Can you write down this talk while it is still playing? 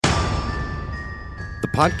The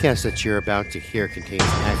podcast that you're about to hear contains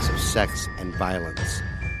acts of sex and violence.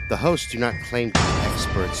 The hosts do not claim to be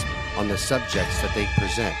experts on the subjects that they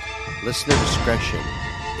present. Listener discretion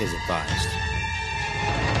is advised.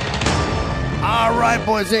 All right,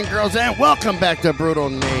 boys and girls, and welcome back to Brutal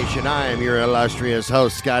Nation. I am your illustrious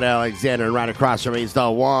host, Scott Alexander, and right across from me is the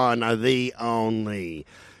one, the only,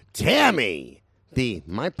 Tammy,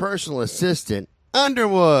 my personal assistant,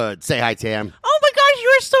 Underwood. Say hi, Tam. Oh my gosh,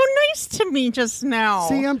 you were so nice to me just now.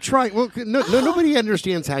 See, I'm trying. Well, nobody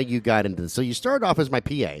understands how you got into this. So you started off as my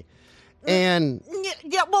PA, and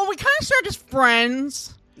yeah. Well, we kind of started as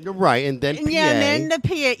friends. You're right, and then PA. Yeah, and then the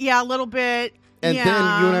PA. Yeah, a little bit. And yeah.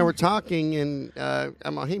 then you and I were talking, and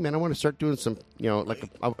I'm like, hey, man, I want to start doing some,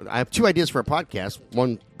 I have two ideas for a podcast.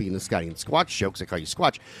 One being the Scotty and Squatch show, because I call you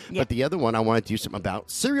Squatch. Yeah. But the other one, I want to do something about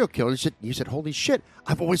serial killers. You said, holy shit,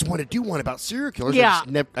 I've always wanted to do one about serial killers. Yeah.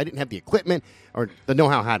 I didn't have the equipment or the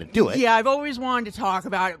know-how how to do it. Yeah, I've always wanted to talk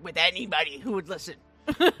about it with anybody who would listen.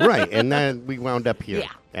 Right, and then we wound up here Yeah.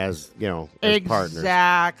 as partners.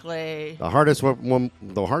 Exactly. The hardest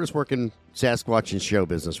working Sasquatch in show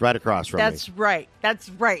business, right across from me. That's right.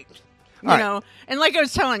 You All right. know, and like I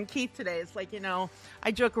was telling Keith today, it's like,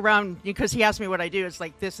 I joke around because he asked me what I do. It's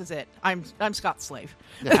like, this is it. I'm Scott's slave.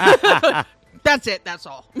 That's it. That's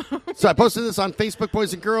all. So I posted this on Facebook,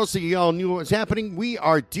 boys and girls, so you all knew what was happening. We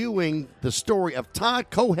are doing the story of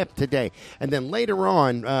Todd Kohlhepp today, and then later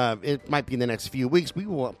on, it might be in the next few weeks,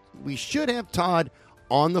 we should have Todd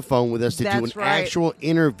on the phone with us to do an actual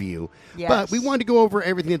interview. Yes. But we wanted to go over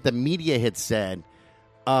everything that the media had said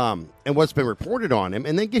and what's been reported on him,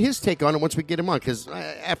 and then get his take on it once we get him on. Because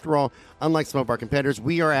after all, unlike some of our competitors,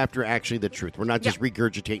 we are after actually the truth. We're not just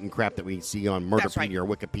regurgitating crap that we see on Murderpedia or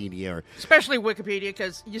Wikipedia. Or especially Wikipedia,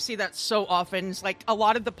 because you see that so often. It's like a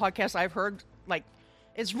lot of the podcasts I've heard, like,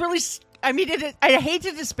 it's really... I mean, I hate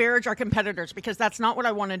to disparage our competitors because that's not what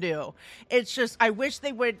I want to do. It's just I wish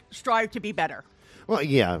they would strive to be better. Well,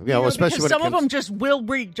 yeah, well, especially when some of them just will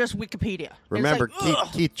read just Wikipedia. Remember,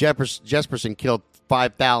 like, Keith Jesperson killed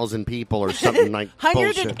 5,000 people or something like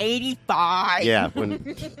 185.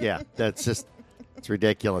 Yeah, that's just it's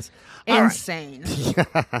ridiculous. Insane.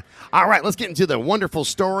 All right, let's get into the wonderful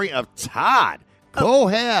story of Todd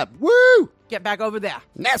Kohlhepp. Woo! Get back over there.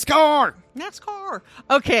 NASCAR.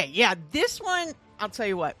 Okay, yeah, this one, I'll tell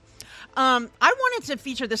you what. I wanted to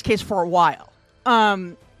feature this case for a while.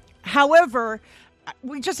 However,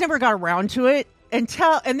 we just never got around to it and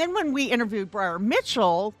then when we interviewed Briar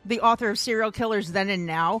Mitchell, the author of Serial Killers Then and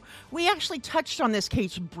Now, we actually touched on this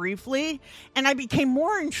case briefly, and I became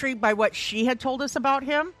more intrigued by what she had told us about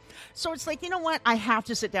him. So it's like, you know what? I have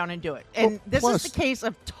to sit down and do it. And this is the case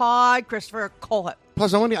of Todd Christopher Kohlhepp.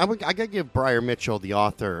 Plus, I got to give Briar Mitchell, the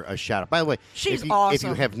author, a shout out. By the way, she's awesome. If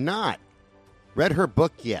you have not read her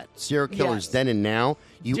book yet, Serial Killers Then and Now,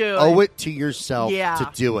 you owe it to yourself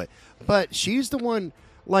to do it. But she's the one,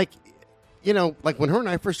 like when her and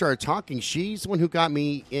I first started talking, she's the one who got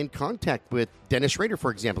me in contact with Dennis Rader, for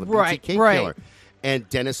example, the BTK killer. And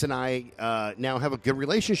Dennis and I now have a good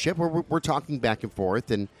relationship where we're talking back and forth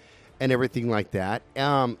and everything like that.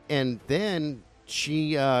 And then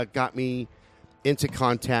she got me into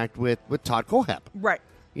contact with Todd Kohlhepp. Right.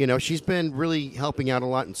 She's been really helping out a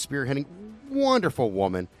lot and spearheading. Wonderful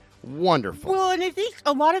woman. Wonderful. Well, and I think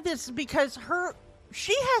a lot of this because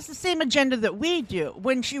she has the same agenda that we do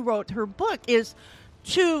when she wrote her book is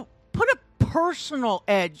to put a personal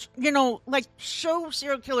edge, like show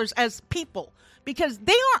serial killers as people. Because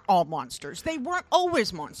they aren't all monsters. They weren't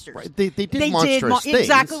always monsters. Right. They did monstrous things.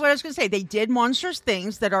 Exactly what I was going to say. They did monstrous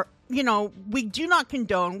things that are, we do not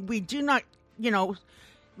condone. We do not,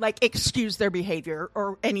 excuse their behavior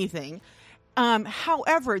or anything.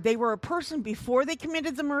 However, they were a person before they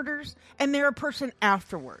committed the murders, and they're a person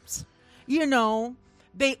afterwards.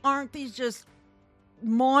 They aren't these just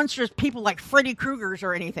monstrous people like Freddy Krueger's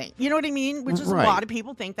or anything. You know what I mean? Which is a lot of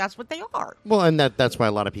people think that's what they are. Well, and that's why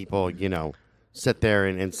a lot of people, sit there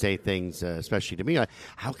and say things, especially to me, like,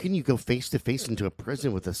 how can you go face to face into a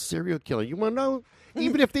prison with a serial killer? You want to know?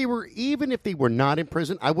 Even if they were not in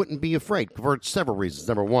prison, I wouldn't be afraid for several reasons.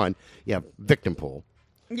 Number one, you have victim pool.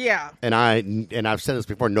 Yeah. And I've said this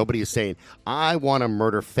before. Nobody is saying I want to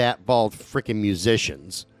murder fat, bald, freaking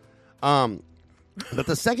musicians. But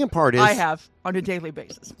the second part is I have on a daily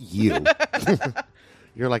basis. You.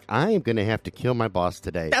 You're like, I am going to have to kill my boss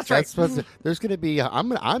today. That's right. There's going to be. I'm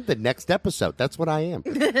the next episode. That's what I am.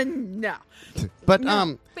 No. But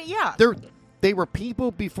But yeah. They were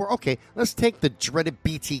people before. Okay, let's take the dreaded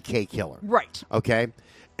BTK killer. Right. Okay.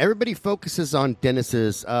 Everybody focuses on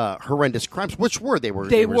Dennis's horrendous crimes, which they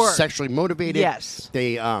were sexually motivated. Yes.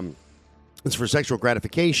 They It's for sexual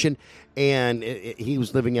gratification, and he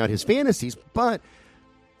was living out his fantasies. But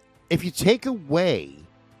if you take away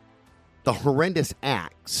the horrendous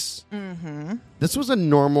acts, this was a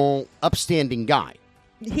normal, upstanding guy.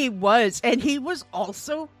 He was, and he was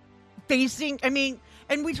also facing,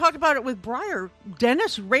 and we talked about it with Breyer.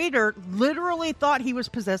 Dennis Rader literally thought he was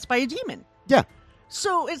possessed by a demon. Yeah.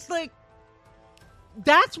 So it's like,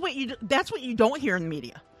 that's what you don't hear in the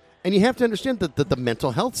media. And you have to understand the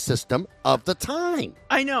mental health system of the time.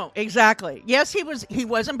 I know, exactly. Yes, he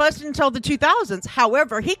wasn't busted until the 2000s.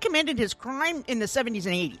 However, he committed his crime in the 70s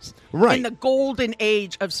and 80s. Right. In the golden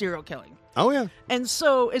age of serial killing. Oh, yeah. And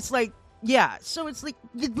so it's like, yeah. So it's like,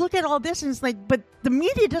 you look at all this and it's like, but the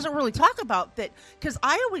media doesn't really talk about that. Because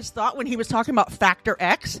I always thought when he was talking about Factor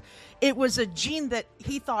X, it was a gene that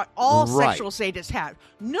he thought all sexual sadists had.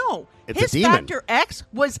 No. His Factor X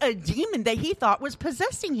was a demon that he thought was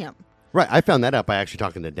possessing him. Right. I found that out by actually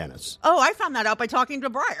talking to Dennis. Oh, I found that out by talking to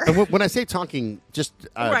Breyer. And when I say talking, just to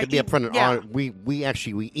be upfront,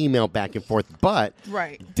 we email back and forth. But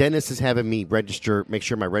Dennis is having me make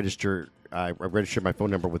sure I register my phone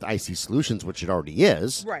number with IC Solutions, which it already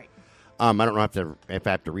is. Right. I don't know if I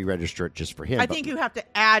have to re-register it just for him. I think you have to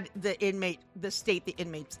add the state the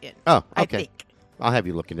inmate's in. Oh, okay. I think. I'll have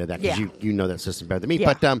you look into that because you know that system better than me.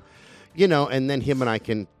 Yeah. But, and then him and I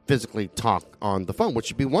can physically talk on the phone,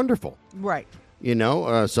 which would be wonderful. Right.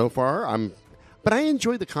 So far, but I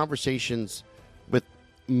enjoy the conversations with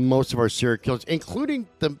most of our serial killers, including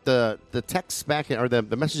the texts back or the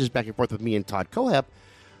messages back and forth with me and Todd Kohep.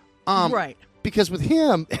 Right. Because with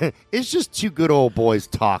him, it's just two good old boys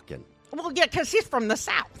talking. Well, yeah, because he's from the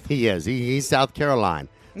South. He is. He's South Carolina.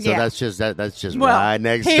 So that's just right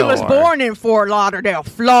next door. He was born in Fort Lauderdale,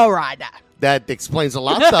 Florida. That explains a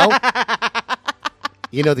lot, though.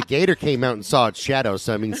 The gator came out and saw its shadow,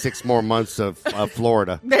 so 6 more months of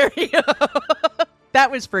Florida. There you go.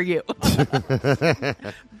 That was for you.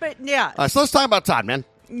 But, yeah. So let's talk about Todd, man.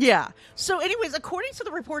 Yeah. So anyways, according to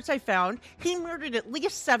the reports I found, he murdered at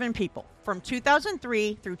least 7 people from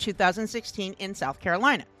 2003 through 2016 in South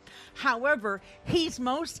Carolina. However, he's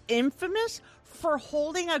most infamous for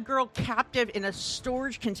holding a girl captive in a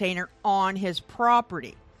storage container on his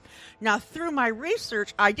property. Now, through my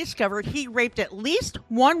research, I discovered he raped at least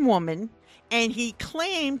one woman, and he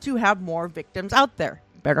claimed to have more victims out there.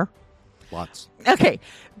 Better? Lots. Okay,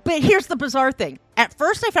 but here's the bizarre thing. At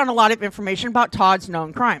first, I found a lot of information about Todd's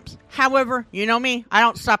known crimes. However, you know me, I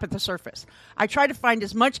don't stop at the surface. I try to find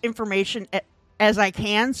as much information as I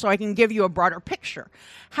can so I can give you a broader picture.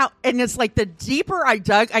 And it's like the deeper I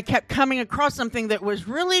dug, I kept coming across something that was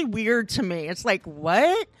really weird to me. It's like,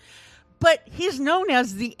 what? But he's known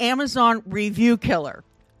as the Amazon review killer.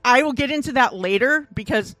 I will get into that later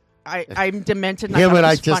because I'm demented. Him and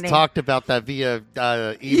I just talked about that via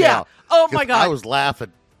email. Yeah. Oh, my God. I was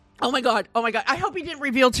laughing. Oh, my God. I hope he didn't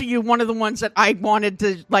reveal to you one of the ones that I wanted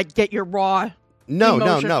to, get your raw No.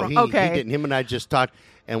 He didn't. Him and I just talked.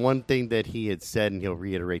 And one thing that he had said, and he'll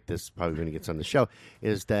reiterate this probably when he gets on the show,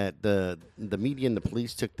 is that the media and the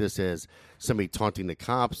police took this as somebody taunting the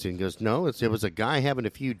cops. And he goes, no, it was a guy having a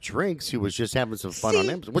few drinks who was just having some fun on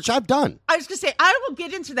Amazon, which I've done. I was going to say, I will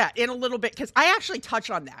get into that in a little bit because I actually touch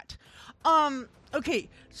on that. Okay,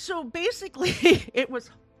 so basically it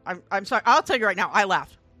was, I'm sorry, I'll tell you right now, I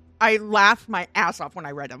laughed. I laughed my ass off when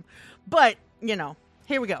I read them. But,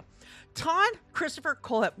 here we go. Todd Christopher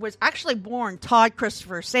Kohep was actually born Todd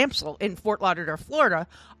Christopher Samsel in Fort Lauderdale, Florida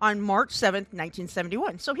on March 7th,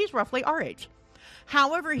 1971. So he's roughly our age.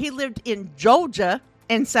 However, he lived in Georgia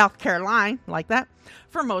and South Carolina, like that,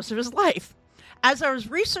 for most of his life. As I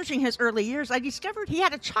was researching his early years, I discovered he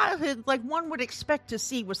had a childhood like one would expect to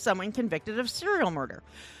see with someone convicted of serial murder.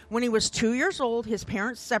 When he was 2 years old, his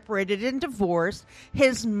parents separated and divorced.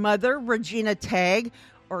 His mother, Regina Tagg,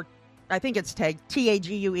 or I think it's Tagg,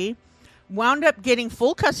 T-A-G-U-E, wound up getting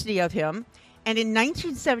full custody of him. And in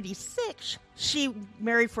 1976, she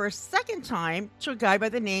married for a second time to a guy by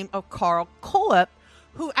the name of Carl Kohep,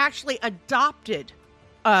 who actually adopted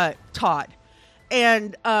Todd.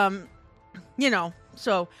 And, but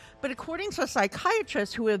according to a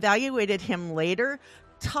psychiatrist who evaluated him later,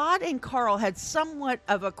 Todd and Carl had somewhat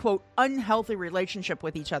of a, quote, unhealthy relationship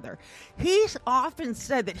with each other. He's often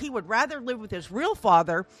said that he would rather live with his real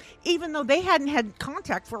father, even though they hadn't had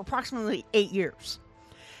contact for approximately 8 years.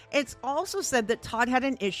 It's also said that Todd had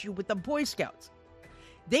an issue with the Boy Scouts.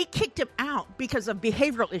 They kicked him out because of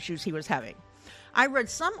behavioral issues he was having. I read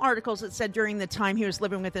some articles that said during the time he was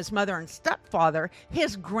living with his mother and stepfather,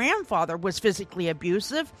 his grandfather was physically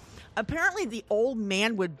abusive. Apparently, the old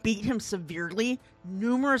man would beat him severely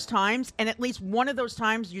numerous times, and at least one of those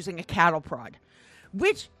times using a cattle prod,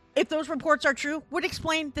 which if those reports are true, would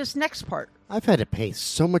explain this next part. I've had to pay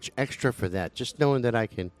so much extra for that, just knowing that I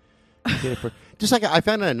can get it for... Just like I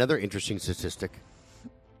found another interesting statistic.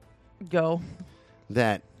 Go.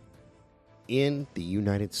 That in the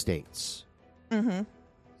United States,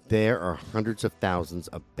 there are hundreds of thousands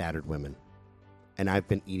of battered women. And I've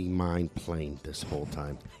been eating mine plain this whole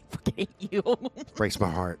time. I hate you. Breaks my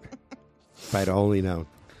heart. If I'd only known.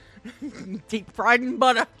 Deep fried in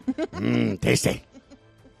butter. Tasty.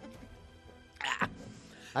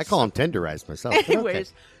 I call them tenderized myself. Anyways,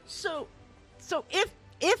 okay. so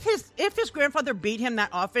if his grandfather beat him that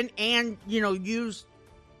often and used,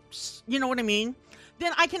 you know what I mean,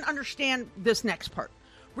 then I can understand this next part.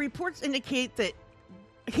 Reports indicate that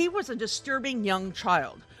he was a disturbing young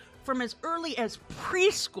child. From as early as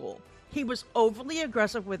preschool, he was overly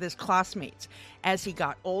aggressive with his classmates. As he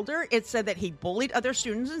got older, it said that he bullied other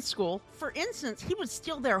students in school. For instance, he would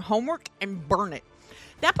steal their homework and burn it.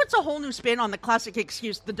 That puts a whole new spin on the classic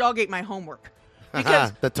excuse, the dog ate my homework.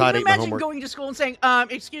 Because the Todd can you ate my imagine homework. going to school and saying,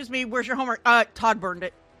 excuse me, where's your homework? Todd burned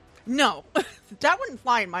it. No, that wouldn't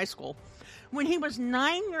fly in my school. When he was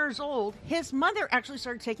 9 years old, his mother actually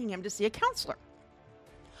started taking him to see a counselor.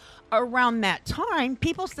 Around that time,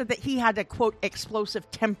 people said that he had a, quote, explosive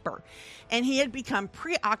temper, and he had become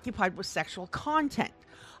preoccupied with sexual content.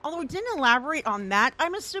 Although he didn't elaborate on that,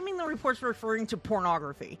 I'm assuming the reports were referring to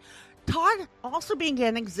pornography. Todd also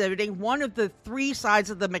began exhibiting one of the three sides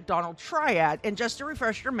of the McDonald Triad. And just to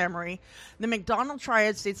refresh your memory, the McDonald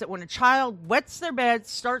Triad states that when a child wets their bed,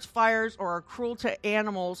 starts fires, or are cruel to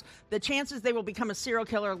animals, the chances they will become a serial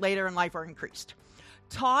killer later in life are increased.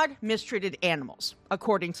 Todd mistreated animals,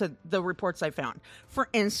 according to the reports I found. For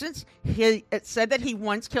instance, it said that he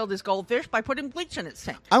once killed his goldfish by putting bleach in its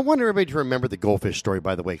tank. I want everybody to remember the goldfish story,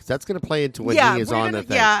 by the way, because that's going to play into when he is on the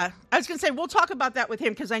thing. Yeah, I was going to say, we'll talk about that with him,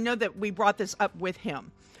 because I know that we brought this up with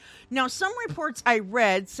him. Now, some reports I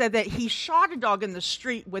read said that he shot a dog in the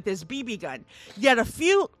street with his BB gun. Yet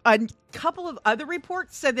a couple of other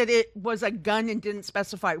reports said that it was a gun and didn't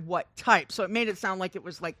specify what type. So it made it sound like it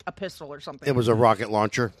was like a pistol or something. It was a rocket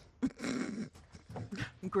launcher.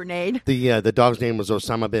 Grenade. The dog's name was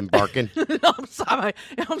Osama bin Barkin.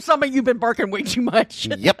 Osama, you've been barking way too much.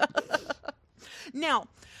 Yep. Now,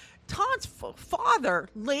 Todd's father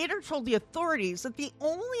later told the authorities that the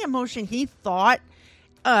only emotion he thought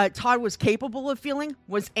Todd was capable of feeling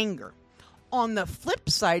was anger. On the flip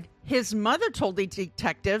side, his mother told the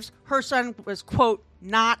detectives her son was, quote,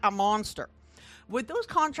 not a monster. With those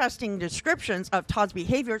contrasting descriptions of Todd's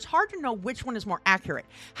behavior, it's hard to know which one is more accurate.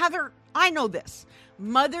 However, I know this.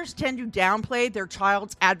 Mothers tend to downplay their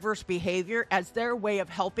child's adverse behavior as their way of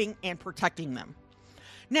helping and protecting them.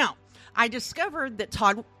 Now, I discovered that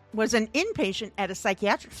Todd was an inpatient at a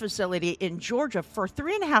psychiatric facility in Georgia for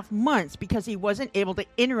 3.5 months because he wasn't able to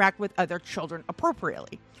interact with other children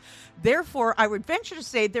appropriately. Therefore, I would venture to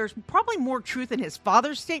say there's probably more truth in his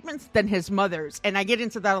father's statements than his mother's, and I get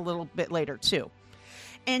into that a little bit later too.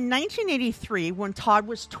 In 1983, when Todd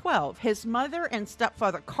was 12, his mother and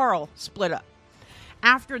stepfather Carl split up.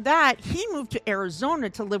 After that, he moved to Arizona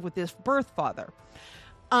to live with his birth father.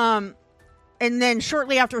 And then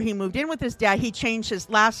shortly after he moved in with his dad, he changed his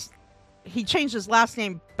last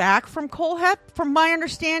name back from Kohlhepp, from my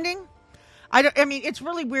understanding. I mean, it's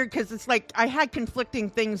really weird because it's like I had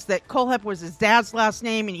conflicting things that Kohlhepp was his dad's last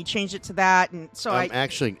name and he changed it to that. And so I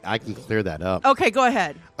can clear that up. Okay, go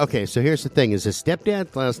ahead. Okay, so here's the thing: is his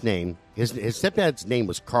stepdad's last name? His stepdad's name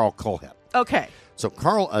was Carl Kohlhepp. Okay. So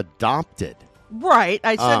Carl adopted. Right,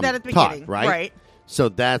 I said that at the beginning. Todd, right? So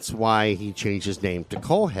that's why he changed his name to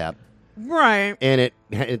Kohlhepp. Right. And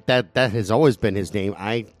that has always been his name.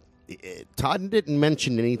 Todd didn't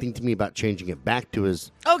mention anything to me about changing it back to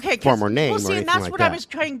his former name. Well, see, or and that's like what that. I was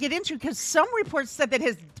trying to get into, because some reports said that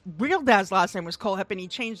his real dad's last name was Kohlhepp, and he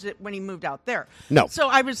changed it when he moved out there. No. So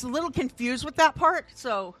I was a little confused with that part.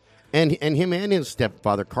 So. And him and his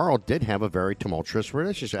stepfather Carl did have a very tumultuous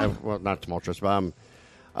relationship. Well, not tumultuous, but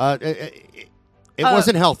it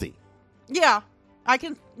wasn't healthy. Yeah, I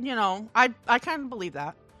can. I kind of believe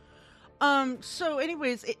that. So,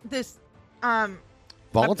 anyways,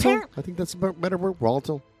 volatile? I think that's a better word.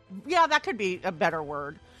 Volatile? Yeah, that could be a better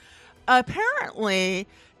word. Apparently,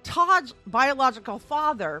 Todd's biological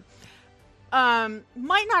father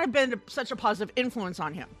might not have been such a positive influence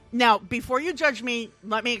on him. Now, before you judge me,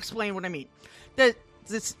 let me explain what I mean.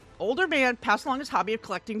 This older man passed along his hobby of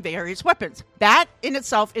collecting various weapons. That in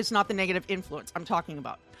itself is not the negative influence I'm talking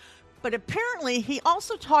about. But apparently, he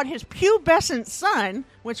also taught his pubescent son,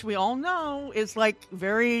 which we all know is like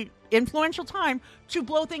very influential time, to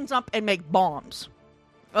blow things up and make bombs.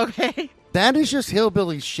 Okay? That is just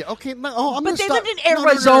hillbilly shit. Okay, I'm but they stop. lived in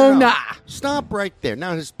Arizona. No. Stop right there.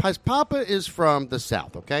 Now, his papa is from the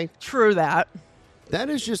South, okay? True that. That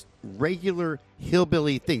is just regular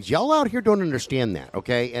hillbilly things. Y'all out here don't understand that,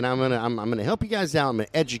 okay? And I'm gonna help you guys out. I'm gonna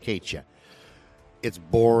educate you. It's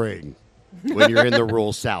boring when you're in the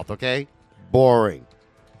rural South, okay? Boring.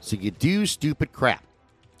 So you do stupid crap.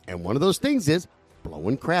 And one of those things is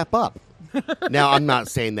blowing crap up. Now, I'm not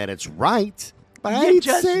saying that it's right, but I ain't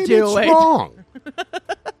saying it's wrong.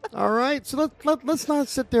 All right? So let's not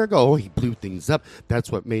sit there and go, oh, he blew things up. That's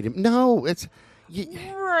what made him. No, it's...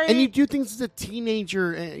 Right. And you do things as a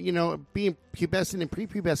teenager, being pubescent and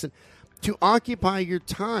prepubescent to occupy your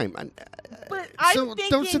time. But I'm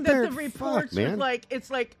thinking that the reports are like,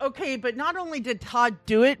 it's like, okay, but not only did Todd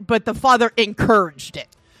do it, but the father encouraged it.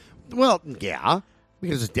 Well, yeah,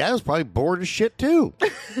 because his dad was probably bored as shit, too.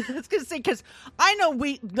 I was going to say, because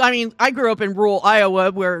I grew up in rural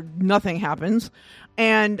Iowa where nothing happens.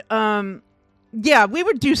 And, yeah, we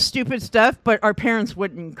would do stupid stuff, but our parents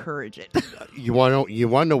wouldn't encourage it. You want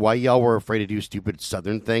to know why y'all were afraid to do stupid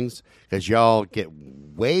Southern things? Because y'all get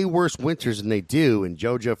way worse winters than they do in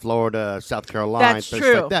Georgia, Florida, South Carolina, That's places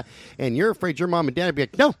true. like that. And you're afraid your mom and dad would be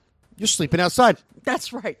like, no, you're sleeping outside.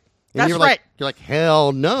 That's right. And That's right. You're like,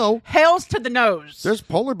 hell no. Hails to the nose. There's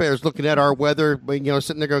polar bears looking at our weather,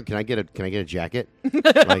 sitting there going, can I get a jacket?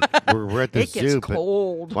 Like, we're at the zoo. It gets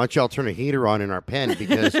cold. Why don't y'all turn a heater on in our pen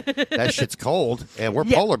because that shit's cold and we're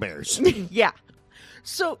polar bears. Yeah.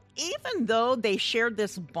 So even though they shared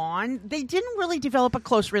this bond, they didn't really develop a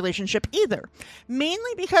close relationship either,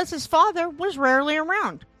 mainly because his father was rarely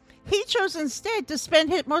around. He chose instead to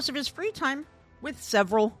spend most of his free time with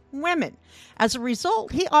several women. As a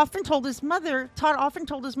result, Todd often told his mother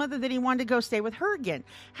that he wanted to go stay with her again.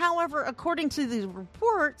 However, according to the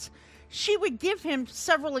reports, she would give him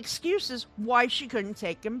several excuses why she couldn't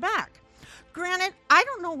take him back. Granted, I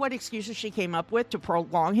don't know what excuses she came up with to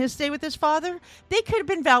prolong his stay with his father. They could have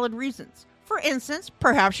been valid reasons. For instance,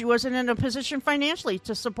 perhaps she wasn't in a position financially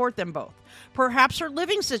to support them both. Perhaps her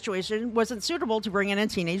living situation wasn't suitable to bring in a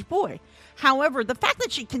teenage boy. However, the fact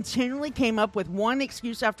that she continually came up with one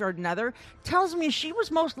excuse after another tells me she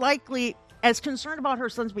was most likely as concerned about her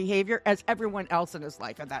son's behavior as everyone else in his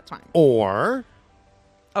life at that time. Or...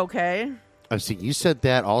 Okay. I see, you said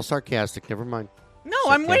that all sarcastic. Never mind. No,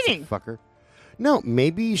 sarcastic I'm waiting. Fucker. No,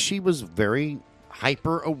 maybe she was very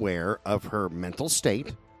hyper aware of her mental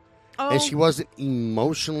state. And she wasn't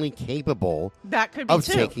emotionally capable that could be of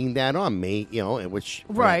too. taking that on. Which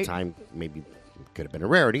at right. that time maybe could have been a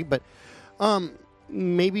rarity, but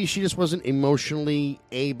maybe she just wasn't emotionally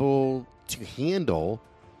able to handle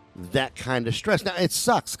that kind of stress. Now, it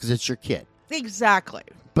sucks because it's your kid. Exactly.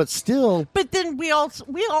 But still. But then we all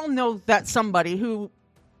know that somebody who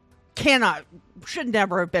should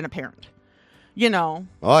never have been a parent.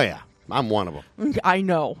 Oh, yeah. I'm one of them. I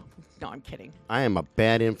know. No, I'm kidding. I am a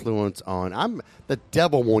bad influence the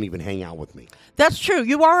devil won't even hang out with me. That's true.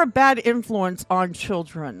 You are a bad influence on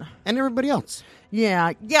children. And everybody else.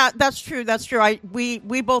 Yeah, that's true. That's true. We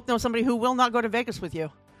both know somebody who will not go to Vegas with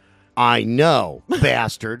you. I know,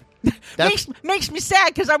 bastard. Makes me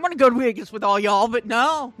sad because I want to go to Vegas with all y'all, but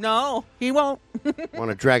no, he won't. Want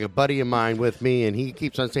to drag a buddy of mine with me, and he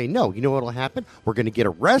keeps on saying, no, you know what will happen? We're going to get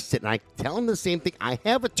arrested. And I tell him the same thing. I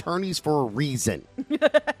have attorneys for a reason.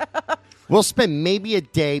 We'll spend maybe a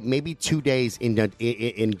day, maybe 2 days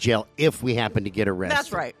in jail if we happen to get arrested.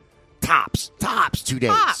 That's right. Tops, 2 days.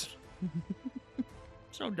 Tops.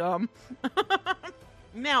 So dumb.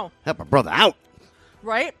 Now. Help a brother out.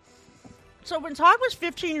 Right? So when Todd was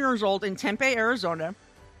 15 years old in Tempe, Arizona,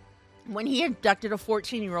 when he abducted a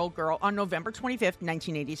 14-year-old girl on November 25th,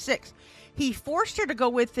 1986, he forced her to go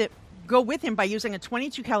with him by using a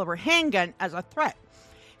 .22 caliber handgun as a threat.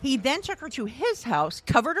 He then took her to his house,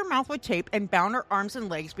 covered her mouth with tape, and bound her arms and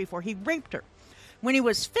legs before he raped her. When he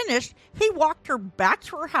was finished, he walked her back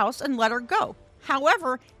to her house and let her go.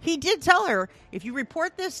 However, he did tell her, if you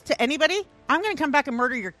report this to anybody, I'm going to come back and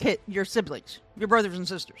murder your siblings, your brothers and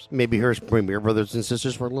sisters. Maybe her brothers and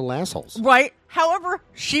sisters were little assholes. Right. However,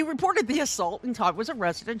 she reported the assault, and Todd was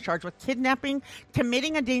arrested and charged with kidnapping,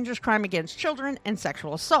 committing a dangerous crime against children, and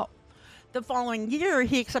sexual assault. The following year,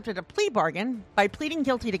 he accepted a plea bargain. By pleading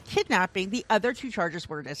guilty to kidnapping, the other two charges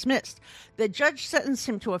were dismissed. The judge sentenced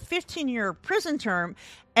him to a 15-year prison term,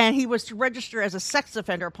 and he was to register as a sex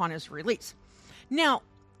offender upon his release. Now,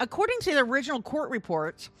 according to the original court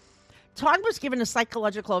reports, Todd was given a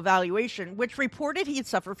psychological evaluation, which reported he had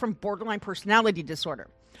suffered from borderline personality disorder.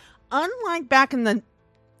 Unlike back in the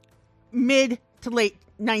mid to late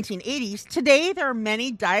 1980s, today there are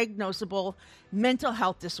many diagnosable mental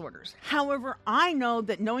health disorders. However, I know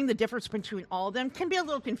that knowing the difference between all of them can be a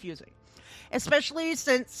little confusing, especially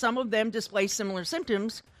since some of them display similar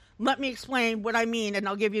symptoms. Let me explain what I mean, and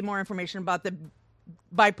I'll give you more information about the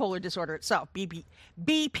bipolar disorder itself,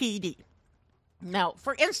 BPD. Now,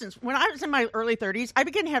 for instance, when I was in my early 30s, I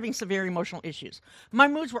began having severe emotional issues. My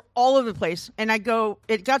moods were all over the place, and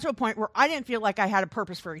it got to a point where I didn't feel like I had a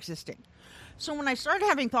purpose for existing. So when I started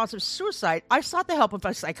having thoughts of suicide, I sought the help of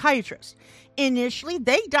a psychiatrist. Initially,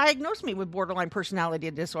 they diagnosed me with borderline personality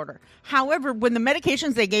disorder. However, when the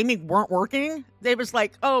medications they gave me weren't working, they was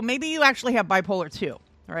like, oh, maybe you actually have bipolar 2,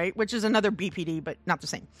 right? Which is another BPD, but not the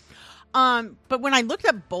same. But when I looked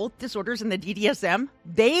at both disorders in the DSM,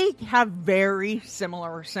 they have very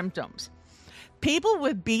similar symptoms. People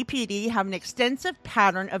with BPD have an extensive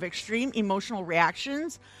pattern of extreme emotional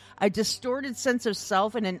reactions, a distorted sense of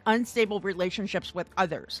self, and an unstable relationships with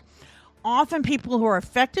others. Often people who are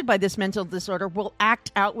affected by this mental disorder will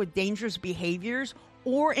act out with dangerous behaviors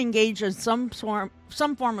or engage in some form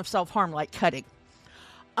of self-harm, like cutting.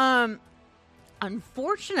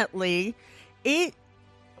 Unfortunately,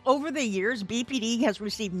 over the years, BPD has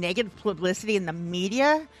received negative publicity in the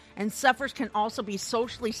media, and sufferers can also be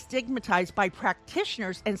socially stigmatized by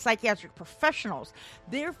practitioners and psychiatric professionals.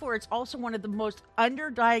 Therefore, it's also one of the most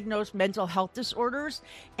underdiagnosed mental health disorders,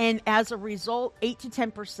 and as a result, 8 to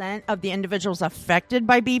 10% of the individuals affected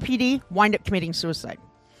by BPD wind up committing suicide.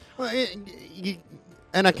 Well,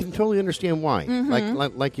 and I can totally understand why.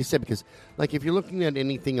 Mm-hmm. Like you said, because like if you're looking at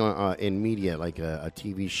anything in media, like a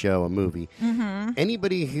TV show, a movie, mm-hmm.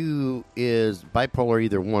 anybody who is bipolar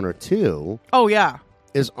either 1 or 2, oh yeah,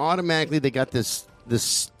 is automatically they got this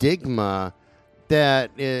stigma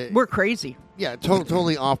that we're crazy. Yeah,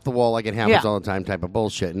 totally off the wall, like it happens all the time, type of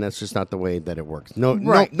bullshit, and that's just not the way that it works. No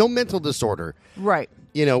mental disorder, right?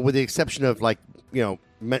 You know, with the exception of like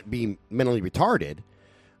being mentally retarded.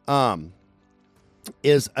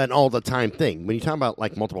 Is an all-the-time thing. When you talk about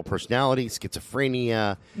like multiple personality,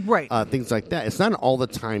 schizophrenia, right, things like that, it's not an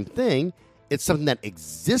all-the-time thing. It's something that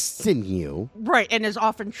exists in you, right, and is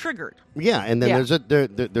often triggered. Yeah, and then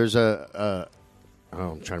there's a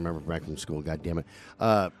I'm trying to remember back from school. God damn it,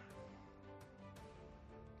 a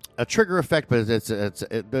trigger effect, but there's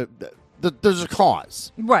a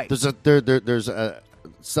cause, right? There's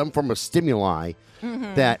some form of stimuli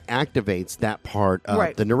mm-hmm. that activates that part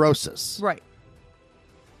of the neurosis, right.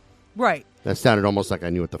 Right. That sounded almost like I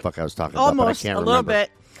knew what the fuck I was talking about, but I can't remember. A little bit.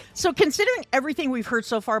 So considering everything we've heard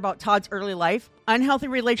so far about Todd's early life, unhealthy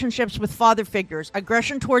relationships with father figures,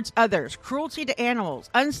 aggression towards others, cruelty to animals,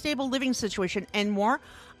 unstable living situation, and more,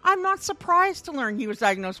 I'm not surprised to learn he was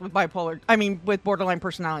diagnosed with with borderline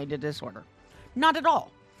personality disorder. Not at all.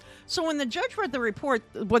 So when the judge read the report,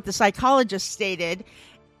 what the psychologist stated,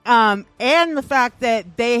 and the fact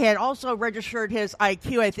that they had also registered his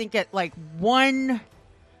IQ, I think at like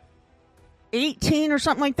 118 or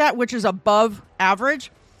something like that, which is above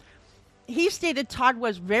average. He stated Todd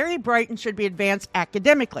was very bright and should be advanced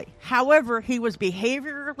academically. However, he was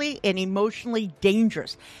behaviorally and emotionally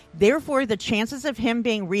dangerous. Therefore, the chances of him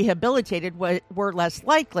being rehabilitated were less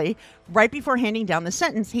likely. Right before handing down the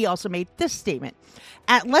sentence, he also made this statement.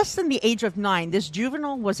 At less than the age of 9, this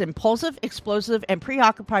juvenile was impulsive, explosive, and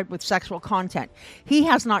preoccupied with sexual content. He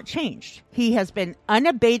has not changed. He has been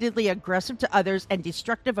unabatedly aggressive to others and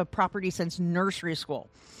destructive of property since nursery school.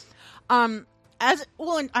 And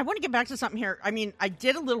I want to get back to something here. I mean, I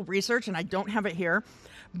did a little research, and I don't have it here,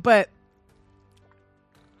 but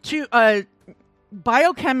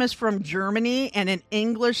biochemist from Germany and an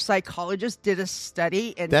English psychologist did a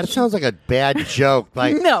study. And that sounds like a bad joke.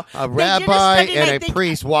 Like no, a rabbi and a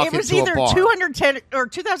priest walking to a bar. It was either 2010 or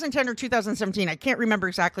 2017. I can't remember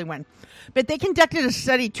exactly when. But they conducted a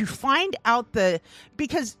study to find out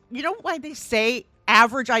because you know why they say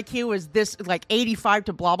average IQ is this, like 85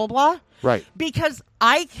 to blah, blah, blah? Right. Because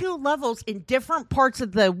IQ levels in different parts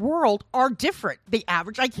of the world are different. The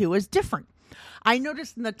average IQ is different. I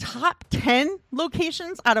noticed in the top 10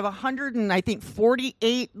 locations out of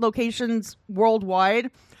 148 locations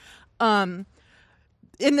worldwide, in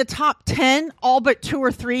the top 10, all but 2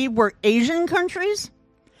 or 3 were Asian countries,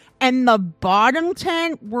 and the bottom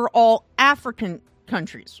 10 were all African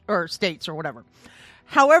countries or states or whatever.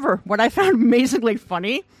 However, what I found amazingly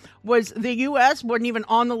funny was the U.S. wasn't even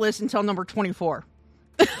on the list until number 24.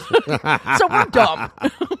 So we're dumb.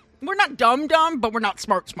 We're not dumb, but we're not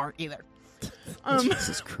smart either.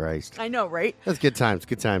 Jesus Christ. I know, right? That's good times.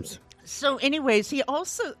 So anyways, he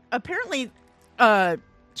also apparently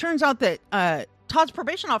turns out that Todd's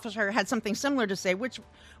probation officer had something similar to say, which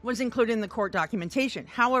was included in the court documentation.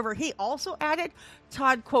 However, he also added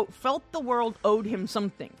Todd, quote, felt the world owed him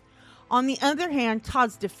something. On the other hand,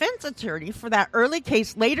 Todd's defense attorney for that early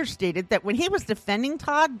case later stated that when he was defending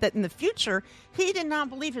Todd, that in the future, he did not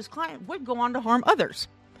believe his client would go on to harm others.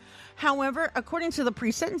 However, according to the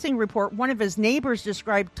pre-sentencing report, one of his neighbors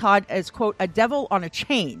described Todd as, quote, a devil on a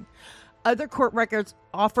chain. Other court records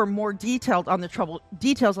offer more details on the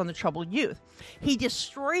troubled youth. He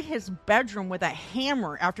destroyed his bedroom with a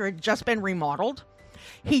hammer after it had just been remodeled.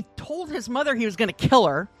 He told his mother he was going to kill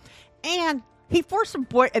her, and he forced a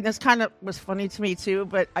boy, and this kind of was funny to me too,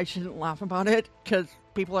 but I shouldn't laugh about it because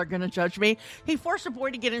people are going to judge me. He forced a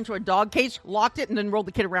boy to get into a dog cage, locked it, and then rolled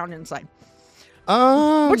the kid around inside.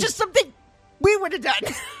 Which is something we would have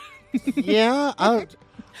done. Yeah.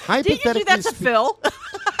 Did you do that to Phil?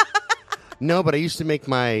 No, but I used to make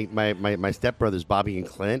my stepbrothers, Bobby and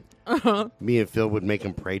Clint, me and Phil would make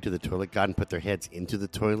them pray to the toilet god and put their heads into the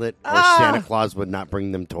toilet, or Santa Claus would not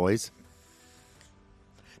bring them toys.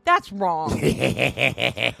 That's wrong. In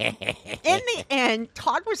the end,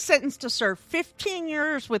 Todd was sentenced to serve 15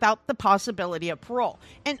 years without the possibility of parole.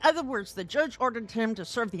 In other words, the judge ordered him to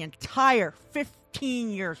serve the entire 15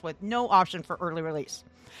 years with no option for early release.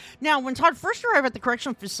 Now, when Todd first arrived at the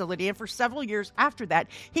correctional facility, and for several years after that,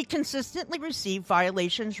 he consistently received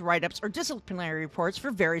violations, write-ups, or disciplinary reports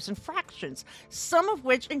for various infractions, some of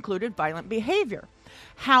which included violent behavior.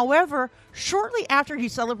 However, shortly after he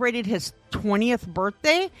celebrated his 20th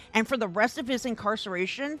birthday, and for the rest of his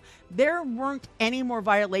incarceration, there weren't any more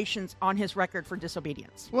violations on his record for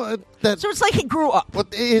disobedience. Well, so it's like he grew up. Well,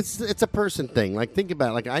 it's a person thing. Like, think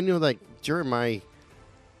about it. Like, I knew, like, during my,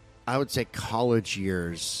 I would say, college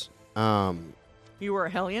years. You were a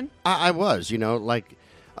hellion? I was, like,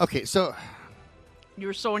 okay, so. You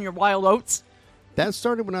were sowing your wild oats? That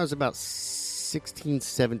started when I was about 16,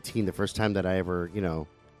 17, the first time that I ever,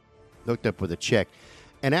 hooked up with a chick.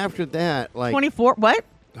 And after that, like... 24, what?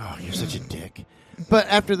 Oh, you're such a dick. But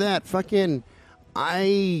after that, fucking,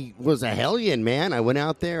 I was a hellion, man. I went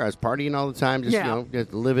out there, I was partying all the time, just,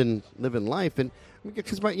 just living life. And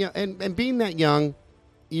because and being that young,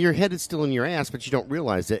 your head is still in your ass, but you don't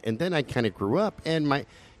realize it. And then I kind of grew up, and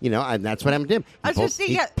and that's what happened to him.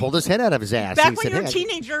 He pulled his head out of his ass. Back when you're a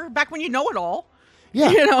teenager, back when you know it all. Yeah.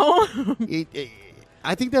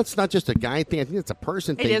 I think that's not just a guy thing. I think it's a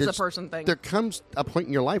person thing. It is a person thing. There comes a point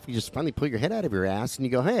in your life where you just finally pull your head out of your ass and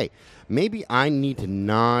you go, hey, maybe I need to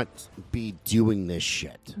not be doing this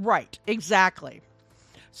shit. Right. Exactly.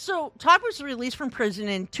 So Todd was released from prison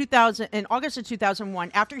in August of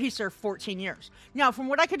 2001 after he served 14 years. Now, from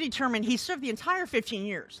what I could determine, he served the entire 15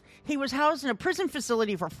 years. He was housed in a prison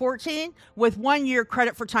facility for 14 with 1 year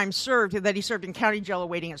credit for time served that he served in county jail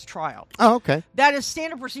awaiting his trial. Oh, okay. That is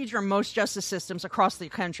standard procedure in most justice systems across the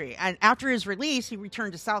country. And after his release, he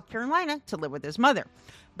returned to South Carolina to live with his mother.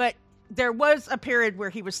 But there was a period where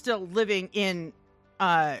he was still living in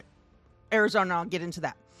Arizona. I'll get into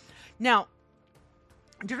that. Now,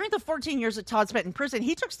 during the 14 years that Todd spent in prison,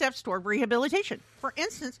 he took steps toward rehabilitation. For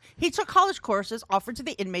instance, he took college courses offered to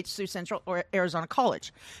the inmates through Central Arizona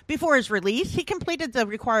College. Before his release, he completed the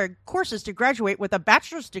required courses to graduate with a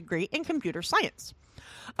bachelor's degree in computer science.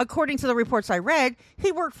 According to the reports I read,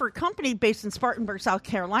 he worked for a company based in Spartanburg, South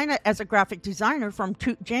Carolina as a graphic designer from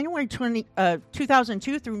January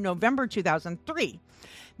 2002 through November 2003.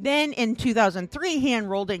 Then in 2003, he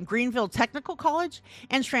enrolled in Greenville Technical College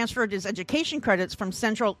and transferred his education credits from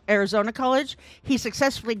Central Arizona College. He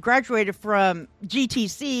successfully graduated from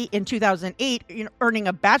GTC in 2008, earning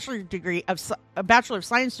a Bachelor of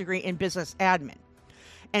Science degree in business admin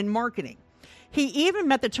and marketing. He even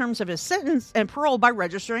met the terms of his sentence and parole by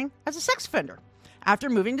registering as a sex offender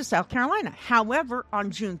after moving to South Carolina. However,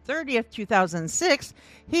 on June 30th, 2006,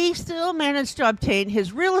 he still managed to obtain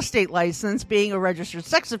his real estate license being a registered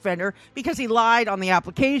sex offender because he lied on the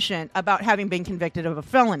application about having been convicted of a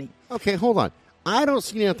felony. Okay, hold on. I don't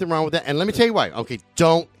see anything wrong with that. And let me tell you why. Okay,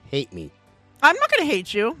 don't hate me. I'm not going to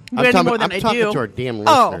hate you I'm talking to our damn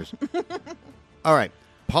listeners. All right.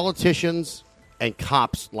 Politicians and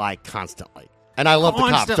cops lie constantly. And I love the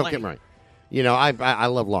cops. Don't get me wrong. I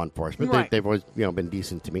love law enforcement. Right. They've always, been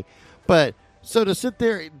decent to me. But so to sit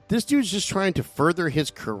there, this dude's just trying to further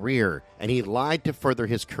his career, and he lied to further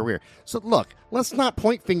his career. So look, let's not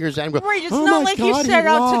point fingers at him. Right, it's not like he set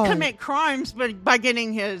out to commit crimes, but by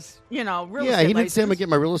getting his, real estate license. Yeah, he didn't say I'm gonna get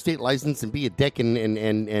my real estate license and be a dick and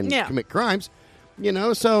commit crimes.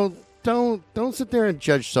 So don't sit there and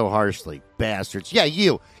judge so harshly, bastards. Yeah,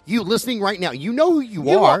 you listening right now, you know who you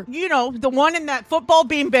are. The one in that football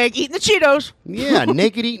beanbag eating the Cheetos. Yeah,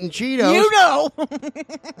 naked eating Cheetos. You know.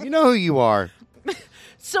 You know who you are.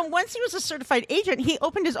 So once he was a certified agent, he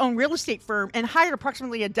opened his own real estate firm and hired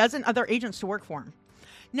approximately a dozen other agents to work for him.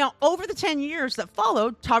 Now, over the 10 years that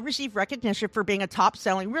followed, Todd received recognition for being a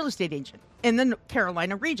top-selling real estate agent in the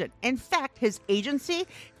Carolina region. In fact, his agency,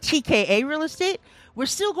 TKA Real Estate, was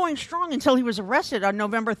still going strong until he was arrested on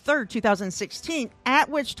November 3rd, 2016, at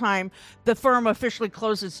which time the firm officially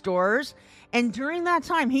closed its doors. And during that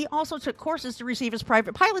time, he also took courses to receive his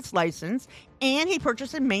private pilot's license, and he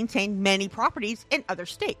purchased and maintained many properties in other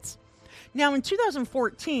states. Now, in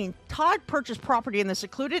 2014, Todd purchased property in the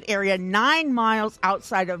secluded area 9 miles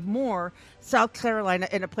outside of Moore, South Carolina,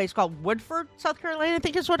 in a place called Woodford, South Carolina, I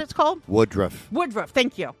think is what it's called. Woodruff,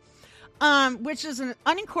 thank you. Which is an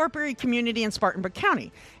unincorporated community in Spartanburg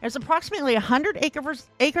County. It's approximately 100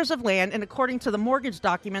 acres of land, and according to the mortgage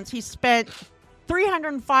documents, he spent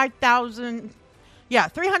 $305,000,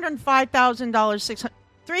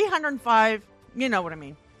 $305, you know what I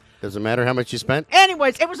mean. Doesn't matter how much you spent.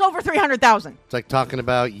 Anyways, it was over $300,000. It's like talking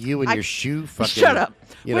about you and your shoe fucking. Shut up.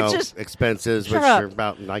 Expenses, which are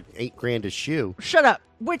about like $8,000 a shoe. Shut up.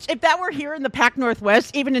 Which, if that were here in the Pac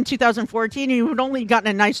Northwest, even in 2014, he would only gotten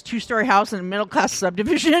a nice 2-story house in a middle-class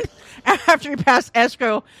subdivision. After he passed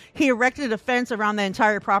escrow, he erected a fence around the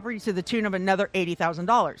entire property to the tune of another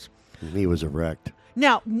 $80,000. He was erect.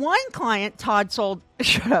 Now, one client Todd sold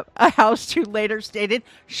a house to later stated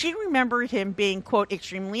she remembered him being, quote,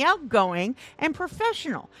 extremely outgoing and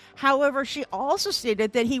professional. However, she also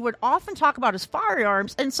stated that he would often talk about his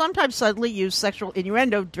firearms and sometimes subtly use sexual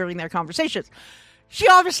innuendo during their conversations. She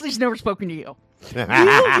obviously has never spoken to you.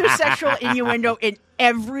 You use sexual innuendo in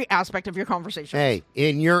every aspect of your conversation. Hey,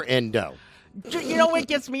 in your endo. You know what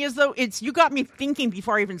gets me is, though, you got me thinking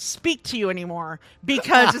before I even speak to you anymore,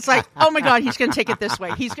 because it's like, oh my God, he's going to take it this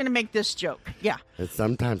way. He's going to make this joke. Yeah. And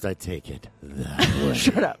sometimes I take it that way.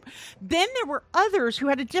 Shut up. Then there were others who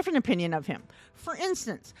had a different opinion of him. For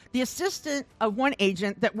instance, the assistant of one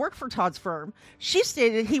agent that worked for Todd's firm, she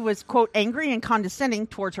stated he was, quote, angry and condescending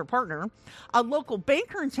towards her partner. A local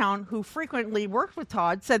banker in town who frequently worked with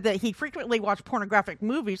Todd said that he frequently watched pornographic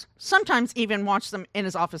movies, sometimes even watched them in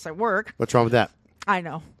his office at work. What's wrong with that? I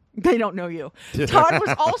know. They don't know you. Todd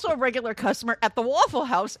was also a regular customer at the Waffle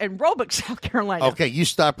House in Roebuck, South Carolina. Okay, you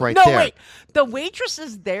stop right there. No, wait. The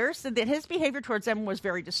waitresses there said that his behavior towards them was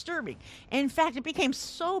very disturbing. In fact, it became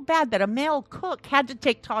so bad that a male cook had to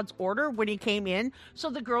take Todd's order when he came in so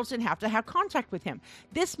the girls didn't have to have contact with him.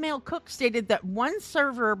 This male cook stated that one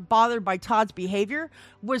server bothered by Todd's behavior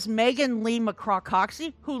was Megan Lee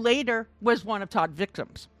McCraw-Coxey, who later was one of Todd's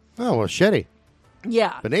victims. Oh, well, shitty.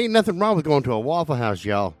 Yeah. But ain't nothing wrong with going to a Waffle House,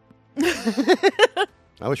 y'all.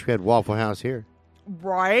 I wish we had Waffle House here.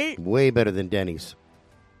 Right? Way better than Denny's.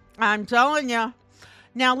 I'm telling you.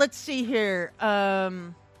 Now, let's see here. I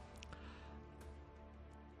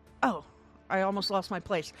almost lost my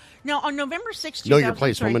place. Now, on November 6th, know your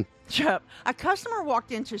place, woman. A customer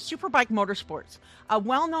walked into Superbike Motorsports, a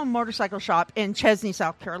well-known motorcycle shop in Chesney,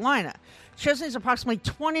 South Carolina. Chesney is approximately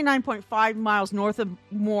 29.5 miles north of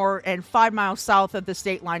Moore and 5 miles south of the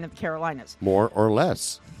state line of the Carolinas. More or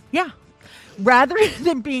less. Yeah. Rather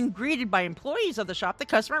than being greeted by employees of the shop, the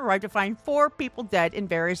customer arrived to find 4 people dead in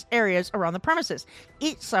various areas around the premises,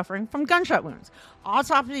 each suffering from gunshot wounds.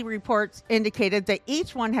 Autopsy reports indicated that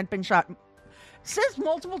each one had been shot, says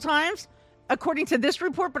multiple times, according to this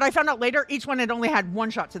report, but I found out later each one had only had 1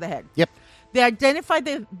 shot to the head. Yep. They identified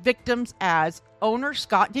the victims as owner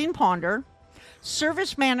Scott Dean Ponder,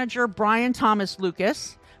 service manager Brian Thomas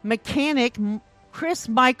Lucas, mechanic Chris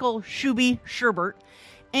Michael Shuby Sherbert,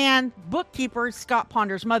 and bookkeeper Scott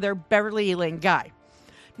Ponder's mother, Beverly Elaine Guy.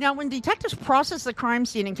 Now, when detectives processed the crime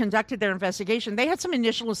scene and conducted their investigation, they had some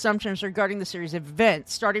initial assumptions regarding the series of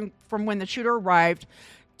events, starting from when the shooter arrived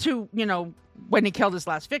to, when he killed his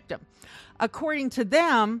last victim. According to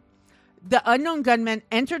them, the unknown gunman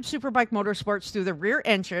entered Superbike Motorsports through the rear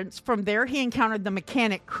entrance. From there, he encountered the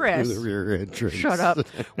mechanic, Chris. Through the rear entrance. Shut up.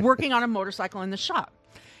 Working on a motorcycle in the shop.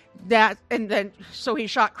 So he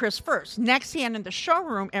shot Chris first. Next, he entered the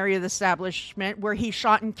showroom area of the establishment where he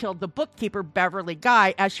shot and killed the bookkeeper, Beverly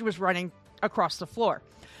Guy, as she was running across the floor.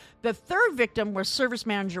 The third victim was service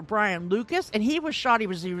manager Brian Lucas, and he was shot. He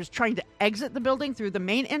was trying to exit the building through the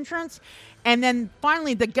main entrance. And then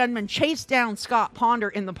finally, the gunman chased down Scott Ponder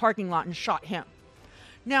in the parking lot and shot him.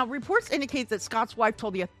 Now, reports indicate that Scott's wife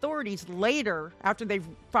told the authorities later, after they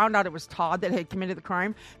found out it was Todd that had committed the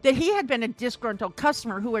crime, that he had been a disgruntled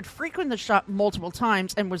customer who had frequented the shop multiple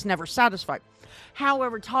times and was never satisfied.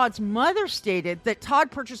 However, Todd's mother stated that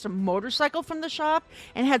Todd purchased a motorcycle from the shop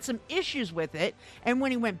and had some issues with it. And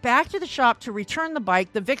when he went back to the shop to return the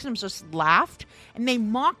bike, the victims just laughed and they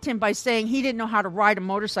mocked him by saying he didn't know how to ride a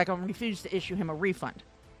motorcycle and refused to issue him a refund.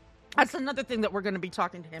 That's another thing that we're going to be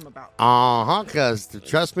talking to him about. Because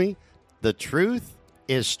trust me, the truth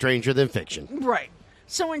is stranger than fiction. Right.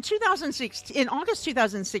 So in August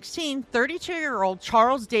 2016, 32-year-old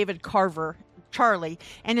Charles David Carver, Charlie,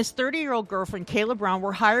 and his 30-year-old girlfriend, Kayla Brown,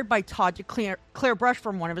 were hired by Todd to clear brush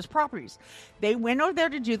from one of his properties. They went over there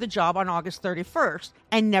to do the job on August 31st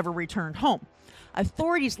and never returned home.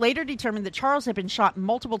 Authorities later determined that Charles had been shot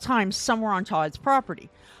multiple times somewhere on Todd's property.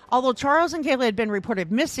 Although Charles and Kayla had been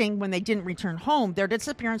reported missing when they didn't return home, their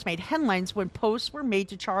disappearance made headlines when posts were made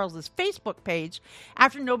to Charles's Facebook page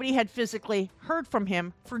after nobody had physically heard from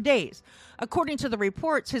him for days. According to the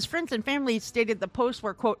reports, his friends and family stated the posts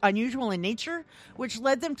were, quote, unusual in nature, which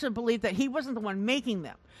led them to believe that he wasn't the one making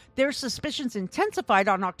them. Their suspicions intensified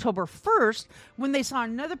on October 1st when they saw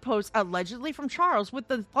another post allegedly from Charles with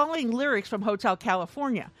the following lyrics from Hotel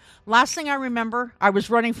California. Last thing I remember, I was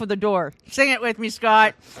running for the door. Sing it with me,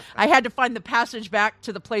 Scott. I had to find the passage back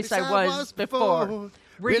to the place I was before.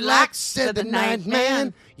 Relax, said the ninth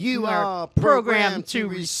man. You are programmed to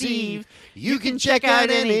receive. You can check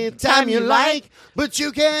out any time you like, but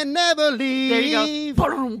you can never leave. There you go.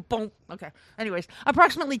 Boom, boom. Okay. Anyways,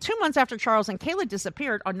 approximately 2 months after Charles and Kayla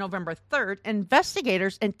disappeared on November 3rd,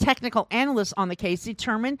 investigators and technical analysts on the case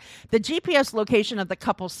determined the GPS location of the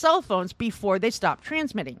couple's cell phones before they stopped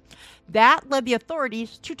transmitting. That led the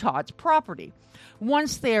authorities to Todd's property.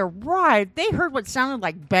 Once they arrived, they heard what sounded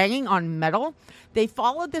like banging on metal. They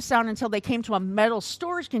followed the sound until they came to a metal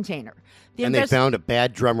storage container. They found a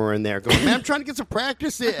bad drummer in there going, man, I'm trying to get some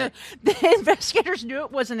practice in. The investigators knew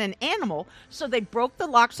it wasn't an animal, so they broke the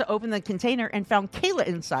locks to open the container and found Kayla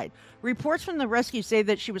inside. Reports from the rescue say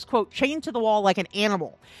that she was, quote, chained to the wall like an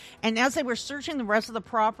animal. And as they were searching the rest of the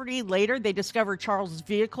property later, they discovered Charles'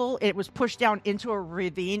 vehicle. It was pushed down into a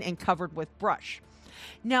ravine and covered with brush.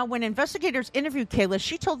 Now, when investigators interviewed Kayla,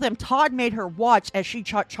 she told them Todd made her watch as she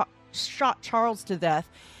shot Charles to death.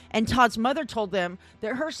 And Todd's mother told them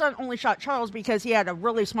that her son only shot Charles because he had a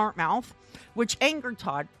really smart mouth, which angered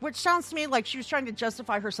Todd, which sounds to me like she was trying to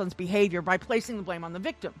justify her son's behavior by placing the blame on the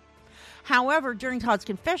victim. However, during Todd's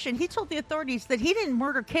confession, he told the authorities that he didn't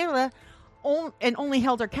murder Kayla and only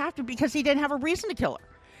held her captive because he didn't have a reason to kill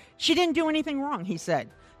her. She didn't do anything wrong, he said.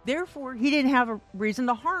 Therefore, he didn't have a reason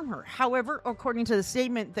to harm her. However, according to the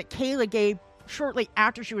statement that Kayla gave shortly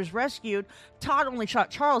after she was rescued, Todd only shot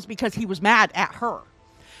Charles because he was mad at her.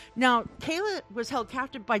 Now, Kayla was held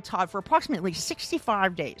captive by Todd for approximately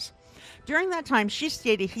 65 days. During that time, she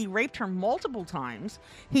stated he raped her multiple times.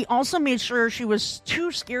 He also made sure she was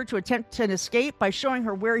too scared to attempt an escape by showing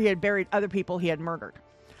her where he had buried other people he had murdered.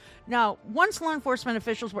 Now, once law enforcement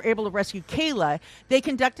officials were able to rescue Kayla, they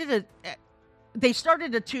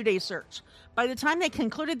started a 2-day search. By the time they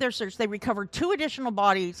concluded their search, they recovered 2 additional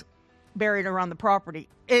bodies buried around the property,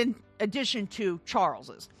 in addition to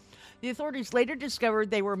Charles's. The authorities later discovered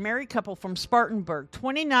they were a married couple from Spartanburg,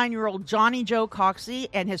 29-year-old Johnny Joe Coxey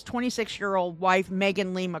and his 26-year-old wife,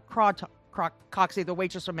 Megan Lee Coxey, the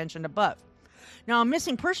waitress I mentioned above. Now, a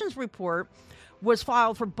missing persons report was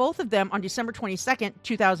filed for both of them on December 22nd,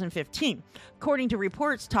 2015. According to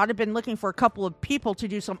reports, Todd had been looking for a couple of people to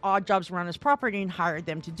do some odd jobs around his property and hired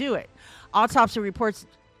them to do it. Autopsy reports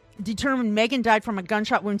determined Megan died from a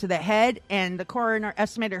gunshot wound to the head, and the coroner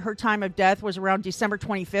estimated her time of death was around December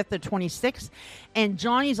 25th to 26th, and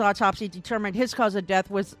Johnny's autopsy determined his cause of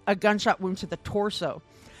death was a gunshot wound to the torso.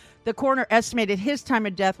 The coroner estimated his time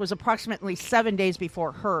of death was approximately 7 days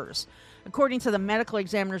before hers. According to the medical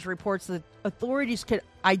examiner's reports, the authorities could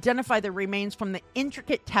identify the remains from the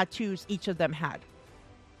intricate tattoos each of them had.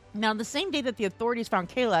 Now, the same day that the authorities found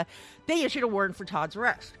Kayla, they issued a warrant for Todd's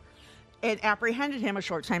arrest and apprehended him a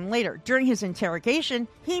short time later. During his interrogation,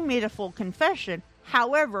 he made a full confession.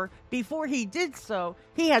 However, before he did so,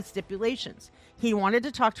 he had stipulations. He wanted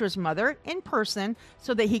to talk to his mother in person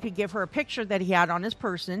so that he could give her a picture that he had on his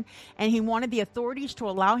person, and he wanted the authorities to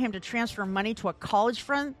allow him to transfer money to a college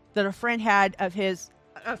friend that a friend of his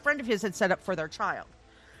had set up for their child.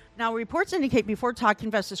 Now, reports indicate before Todd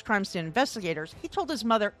confessed his crimes to investigators, he told his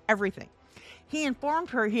mother everything. He informed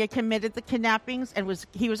her he had committed the kidnappings and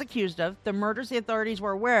he was accused of, the murders the authorities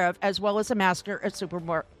were aware of, as well as a massacre at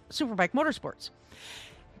Superbike Motorsports.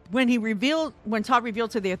 When Todd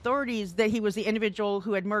revealed to the authorities that he was the individual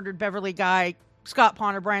who had murdered Beverly Guy Scott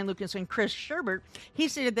Ponder, Brian Lucas, and Chris Sherbert, he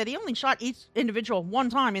stated that he only shot each individual one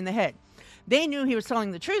time in the head. They knew he was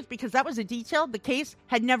telling the truth because that was a detail the case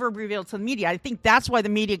had never revealed to the media. I think that's why the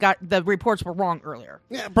media got the reports were wrong earlier.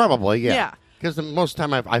 Yeah, probably. Yeah. Because most of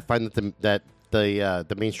the time I find that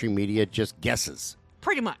the mainstream media just guesses.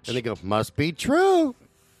 Pretty much. And they go, must be true.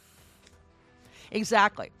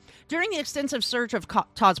 Exactly. During the extensive search of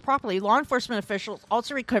Todd's property, law enforcement officials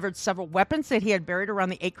also recovered several weapons that he had buried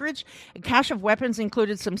around the acreage. A cache of weapons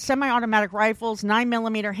included some semi-automatic rifles,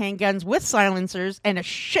 9mm handguns with silencers, and a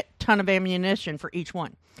shit ton of ammunition for each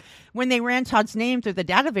one. When they ran Todd's name through the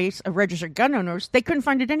database of registered gun owners, they couldn't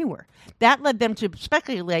find it anywhere. That led them to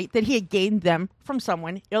speculate that he had gained them from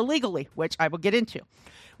someone illegally, which I will get into.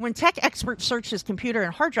 When tech experts searched his computer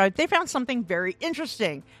and hard drive, they found something very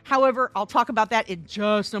interesting. However, I'll talk about that in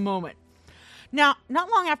just a moment. Now, not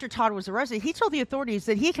long after Todd was arrested, he told the authorities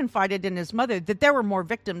that he confided in his mother that there were more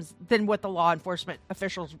victims than what the law enforcement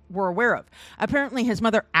officials were aware of. Apparently, his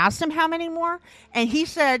mother asked him how many more, and he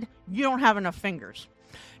said, "You don't have enough fingers."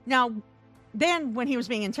 Now, then, when he was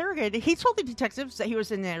being interrogated, he told the detectives that he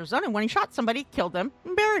was in Arizona when he shot somebody, killed them,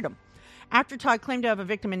 and buried them. After Todd claimed to have a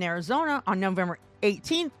victim in Arizona on November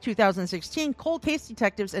 18, 2016, cold case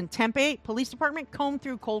detectives in Tempe Police Department combed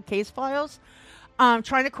through cold case files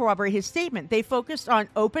trying to corroborate his statement. They focused on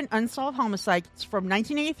open unsolved homicides from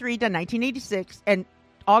 1983 to 1986 and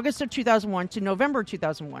August of 2001 to November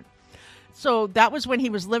 2001. So that was when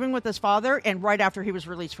he was living with his father and right after he was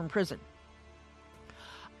released from prison.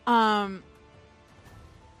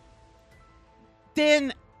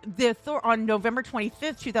 Then on November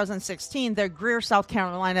 25th, 2016, the Greer, South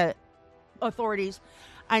Carolina authorities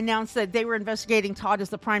announced that they were investigating Todd as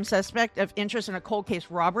the prime suspect of interest in a cold case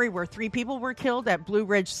robbery where 3 people were killed at Blue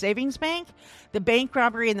Ridge Savings Bank. The bank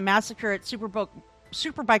robbery and the massacre at Superbike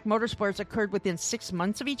Motorsports occurred within 6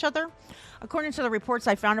 months of each other. According to the reports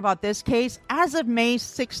I found about this case, as of May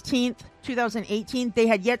 16th, 2018, they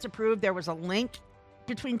had yet to prove there was a link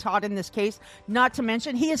between Todd and this case. Not to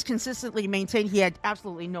mention, he has consistently maintained he had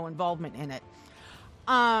absolutely no involvement in it.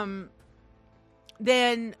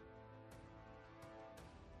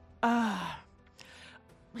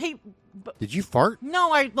 Did you fart?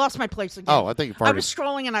 No, I lost my place again. Oh, I think you farted. I was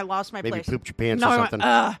scrolling and I lost my place. Maybe pooped your pants or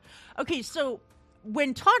something. Okay, so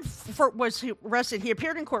when Todd was arrested, he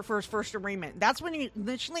appeared in court for his first arraignment. That's when he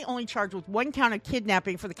initially only charged with 1 count of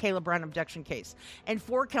kidnapping for the Caleb Brown abduction case and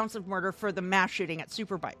 4 counts of murder for the mass shooting at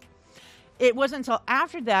Superbike. It wasn't until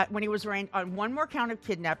after that when he was arraigned on 1 more count of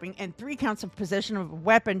kidnapping and 3 counts of possession of a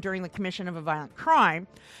weapon during the commission of a violent crime.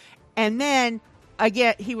 And then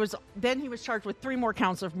again, he was charged with 3 more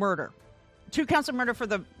counts of murder. 2 counts of murder for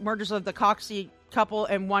the murders of the Coxey couple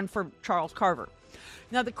and 1 for Charles Carver.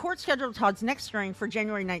 Now, the court scheduled Todd's next hearing for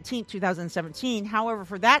January 19, 2017. However,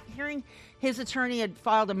 for that hearing, his attorney had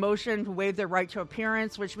filed a motion to waive their right to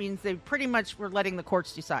appearance, which means they pretty much were letting the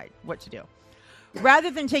courts decide what to do.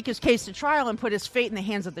 Rather than take his case to trial and put his fate in the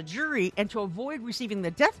hands of the jury, and to avoid receiving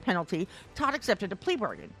the death penalty, Todd accepted a plea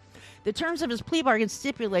bargain. The terms of his plea bargain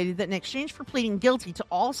stipulated that in exchange for pleading guilty to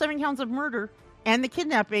all 7 counts of murder and the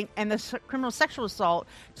kidnapping and the criminal sexual assault,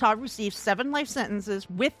 Todd received 7 life sentences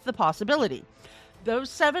with the possibility.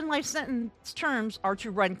 Those 7 life sentence terms are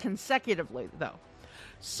to run consecutively, though.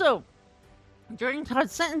 So, during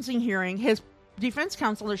Todd's sentencing hearing, his defense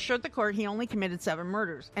counsel assured the court he only committed 7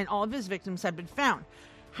 murders, and all of his victims had been found.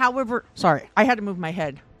 However, sorry, I had to move my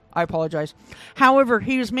head. I apologize. However,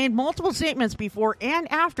 he has made multiple statements before and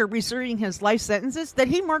after receiving his life sentences that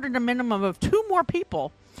he murdered a minimum of 2 more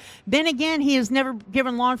people. Then again, he has never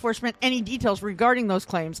given law enforcement any details regarding those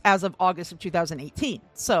claims as of August of 2018.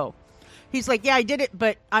 So, he's like, yeah, I did it,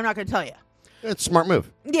 but I'm not going to tell you. It's a smart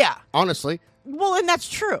move. Yeah. Honestly. Well, and that's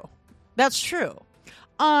true. That's true.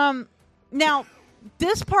 Now,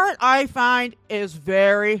 this part I find is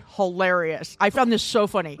very hilarious. I found this so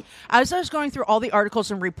funny. As I was going through all the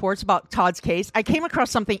articles and reports about Todd's case, I came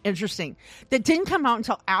across something interesting that didn't come out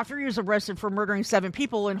until after he was arrested for murdering 7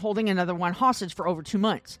 people and holding another one hostage for over 2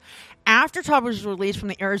 months. After Todd was released from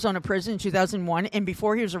the Arizona prison in 2001 and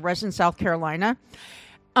before he was arrested in South Carolina,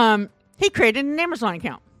 he created an Amazon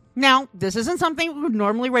account. Now, this isn't something we would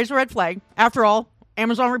normally raise a red flag. After all,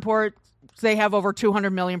 Amazon reports they have over 200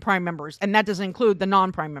 million Prime members, and that doesn't include the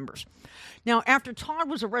non-Prime members. Now, after Todd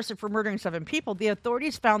was arrested for murdering 7 people, the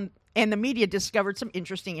authorities found and the media discovered some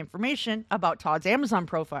interesting information about Todd's Amazon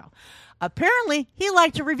profile. Apparently, he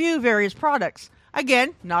liked to review various products.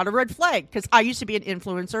 Again, not a red flag, because I used to be an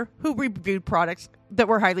influencer who reviewed products that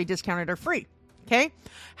were highly discounted or free. Okay.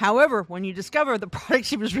 However, when you discover the products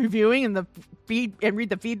he was reviewing and read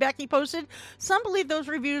the feedback he posted, some believe those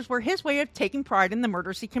reviews were his way of taking pride in the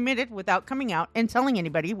murders he committed without coming out and telling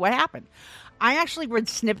anybody what happened. I actually read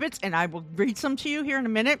snippets, and I will read some to you here in a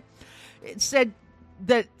minute. It said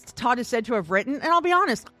that Todd is said to have written, and I'll be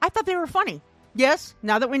honest, I thought they were funny. Yes,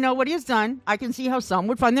 now that we know what he has done, I can see how some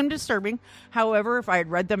would find them disturbing. However, if I had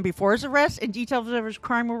read them before his arrest and details of his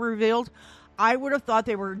crime were revealed, I would have thought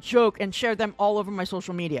they were a joke and shared them all over my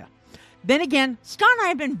social media. Then again, Scott and I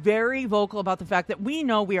have been very vocal about the fact that we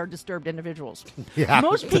know we are disturbed individuals. Yeah.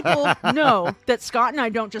 Most people know that Scott and I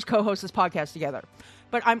don't just co-host this podcast together,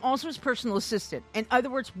 but I'm also his personal assistant. In other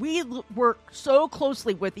words, we work so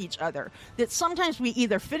closely with each other that sometimes we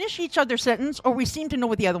either finish each other's sentence or we seem to know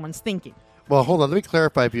what the other one's thinking. Well, hold on. Let me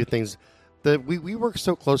clarify a few things. We work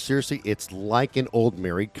so close, seriously, it's like an old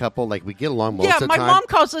married couple. Like, we get along most of the time. Yeah, my mom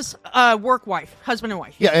calls us work wife, husband and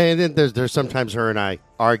wife. Yeah, and then there's sometimes her and I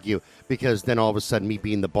argue because then all of a sudden me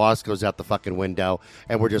being the boss goes out the fucking window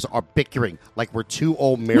and we're just bickering like we're two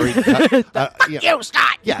old married you,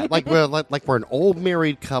 Scott! Yeah, like we're an old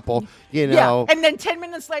married couple, you know. Yeah, and then 10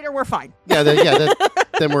 minutes later, we're fine. Yeah,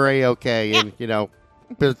 then we're A-okay, and, you know,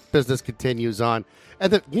 business continues on.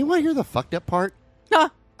 And then, you want to hear the fucked up part? Huh?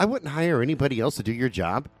 I wouldn't hire anybody else to do your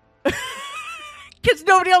job. Because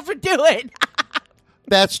nobody else would do it.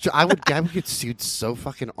 That's true. I would get sued so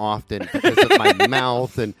fucking often because of my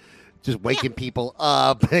mouth and just waking people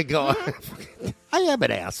up and going, I am an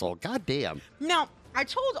asshole. God damn. Now, I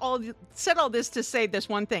said all this to say this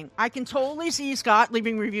one thing. I can totally see Scott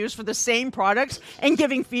leaving reviews for the same products and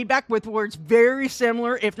giving feedback with words very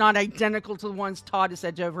similar, if not identical, to the ones Todd is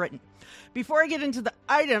said to have written. Before I get into the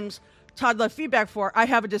items Todd left feedback for, I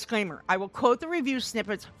have a disclaimer. I will quote the review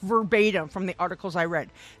snippets verbatim from the articles I read.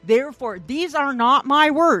 Therefore, these are not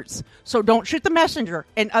my words, so don't shoot the messenger.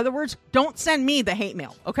 In other words, don't send me the hate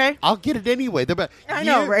mail, okay? I'll get it anyway. I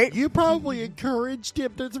know, right? You probably encouraged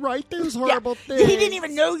him to write those horrible things. He didn't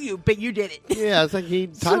even know you, but you did it. Yeah, it's like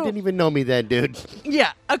Todd didn't even know me then, dude.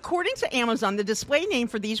 Yeah, according to Amazon, the display name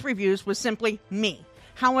for these reviews was simply me.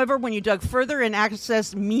 However, when you dug further and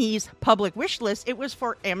accessed me's public wish list, it was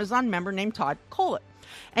for Amazon member named Todd Collett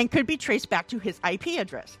and could be traced back to his IP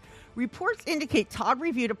address. Reports indicate Todd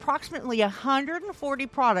reviewed approximately 140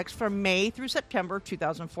 products from May through September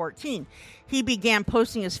 2014. He began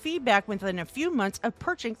posting his feedback within a few months of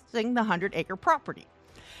purchasing the 100-acre property.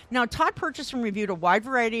 Now, Todd purchased and reviewed a wide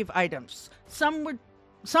variety of items.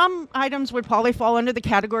 Some items would probably fall under the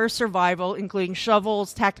category of survival, including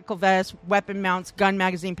shovels, tactical vests, weapon mounts, gun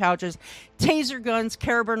magazine pouches, taser guns,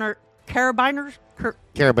 carabiners.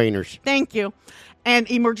 Thank you. And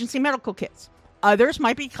emergency medical kits. Others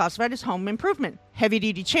might be classified as home improvement,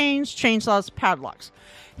 heavy-duty chains, chainsaws, padlocks.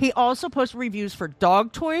 He also posted reviews for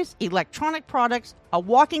dog toys, electronic products, a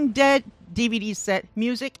Walking Dead DVD set,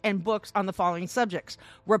 music, and books on the following subjects: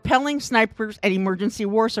 rappelling, snipers, and emergency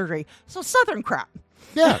war surgery. So Southern crap.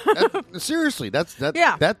 Yeah, seriously, that's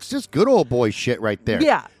just good old boy shit right there.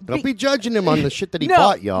 Yeah. Don't be judging him on the shit that he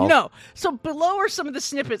bought, y'all. No. So below are some of the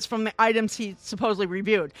snippets from the items he supposedly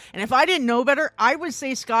reviewed. And if I didn't know better, I would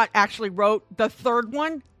say Scott actually wrote the third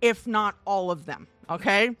one, if not all of them.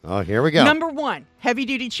 Okay? Oh, here we go. Number 1,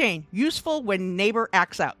 heavy-duty chain. Useful when neighbor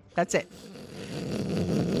acts out. That's it.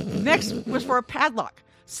 Next was for a padlock.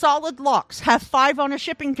 Solid locks. Have 5 on a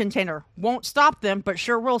shipping container. Won't stop them, but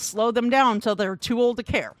sure will slow them down until they're too old to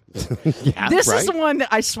care. Yeah, this is the one that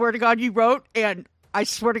I swear to God you wrote, and I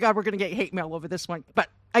swear to God we're going to get hate mail over this one. But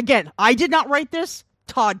again, I did not write this.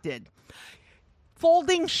 Todd did.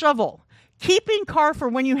 Folding shovel. Keeping car for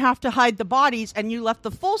when you have to hide the bodies and you left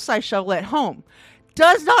the full-size shovel at home.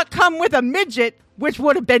 Does not come with a midget, which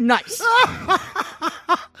would have been nice.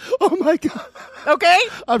 Oh, my God. Okay?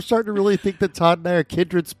 I'm starting to really think that Todd and I are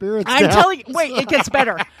kindred spirits I'm telling you. Wait, it gets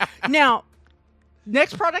better. Now,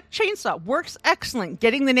 next product, chainsaw. Works excellent.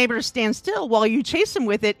 Getting the neighbor to stand still while you chase him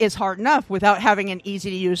with it is hard enough without having an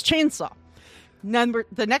easy-to-use chainsaw.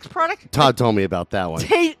 The next product? Todd told me about that one.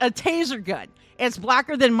 A taser gun. It's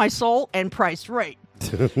blacker than my soul and priced right.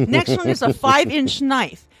 Next one is a 5-inch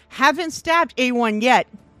knife. Haven't stabbed anyone yet.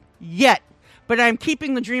 But I'm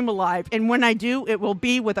keeping the dream alive, and when I do, it will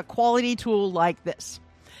be with a quality tool like this.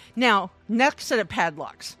 Now, next set of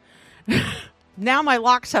padlocks. Now my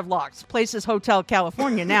locks have locks. Place is Hotel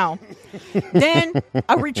California now. Then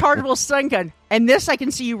a rechargeable stun gun. And this I can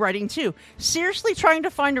see you writing too. Seriously trying to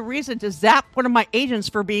find a reason to zap one of my agents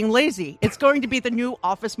for being lazy. It's going to be the new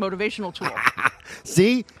office motivational tool.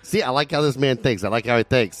 See, I like how this man thinks. I like how he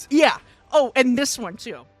thinks. Yeah. Oh, and this one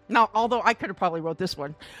too. Now, although I could have probably wrote this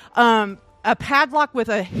one. A padlock with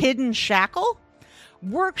a hidden shackle.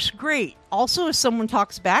 Works great. Also, if someone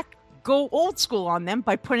talks back, go old school on them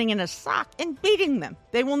by putting in a sock and beating them.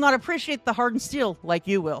 They will not appreciate the hardened steel like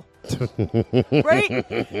you will.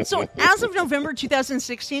 Right? So as of November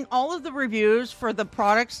 2016, all of the reviews for the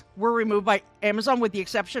products were removed by Amazon with the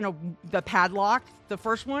exception of the padlock. The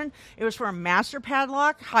first one, it was for a master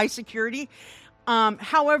padlock, high security.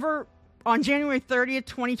 However, on January 30th,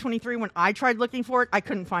 2023, when I tried looking for it, I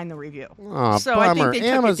couldn't find the review. Oh, so bummer. I think they took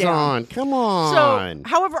Amazon, it down. come on. So,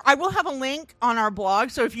 however, I will have a link on our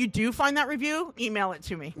blog. So if you do find that review, email it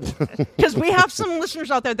to me. Because we have some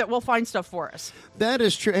listeners out there that will find stuff for us. That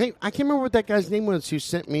is true. Hey, I can't remember what that guy's name was who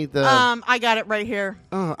sent me the... I got it right here.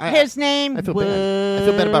 His name I feel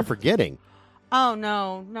bad about forgetting. Oh,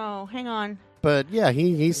 no. Hang on. But yeah,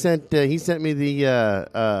 he sent me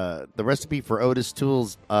the recipe for Otis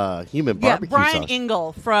Toole's human barbecue Brian sauce.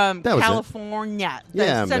 Engel from California,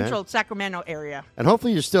 the central Sacramento area. And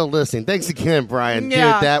hopefully you're still listening. Thanks again, Brian.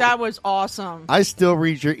 Yeah, dude, that was awesome. I still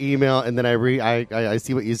read your email, and then I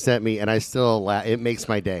see what you sent me, and I still laugh. It makes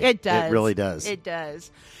my day. It does. It really does. It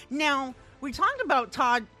does. Now, we talked about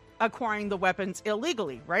Todd acquiring the weapons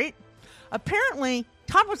illegally, right? Apparently,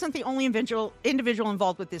 Todd wasn't the only individual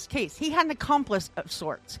involved with this case. He had an accomplice of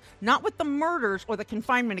sorts, not with the murders or the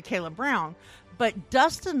confinement of Kayla Brown, but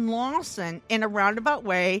Dustin Lawson, in a roundabout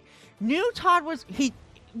way, knew Todd was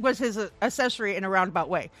his accessory in a roundabout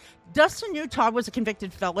way. Dustin knew Todd was a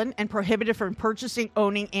convicted felon and prohibited from purchasing,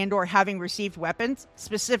 owning, and or having received weapons,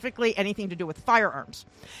 specifically anything to do with firearms.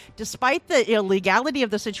 Despite the illegality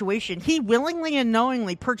of the situation, he willingly and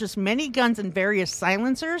knowingly purchased many guns and various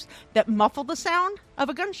silencers that muffle the sound of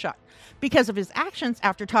a gunshot. Because of his actions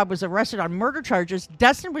after Todd was arrested on murder charges,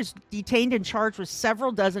 Dustin was detained and charged with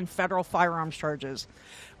several dozen federal firearms charges.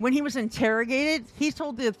 When he was interrogated, he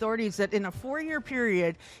told the authorities that in a 4-year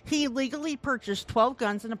period, he illegally purchased 12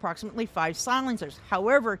 guns and approximately 5 silencers.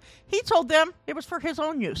 However, he told them it was for his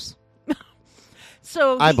own use.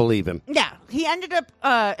 I believe him. Yeah. He ended up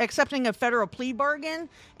accepting a federal plea bargain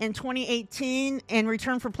in 2018 in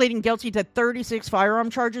return for pleading guilty to 36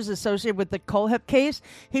 firearm charges associated with the Kohlhepp case.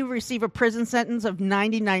 He will receive a prison sentence of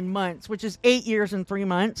 99 months, which is 8 years and 3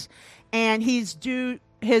 months. And his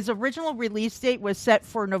original release date was set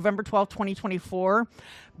for November 12, 2024.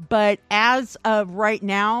 But as of right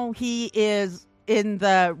now, he is in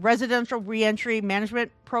the residential reentry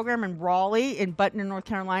management program in Raleigh, in Button, North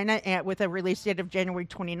Carolina, and with a release date of January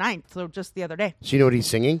 29th, so just the other day. Do you know what he's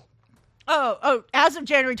singing? Oh, as of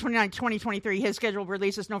January 29th, 2023, his scheduled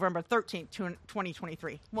release is November 13th,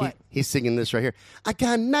 2023. What? He's singing this right here. I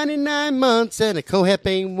got 99 months and a Kohlhepp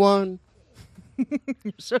ain't one.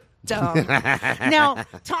 You're so dumb. Now,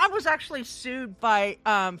 Todd was actually sued by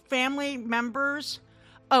family members.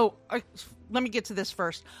 Let me get to this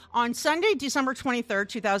first. On Sunday, December 23rd,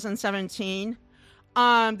 2017,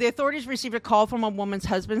 the authorities received a call from a woman's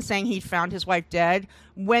husband saying he found his wife dead.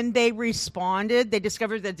 When they responded, they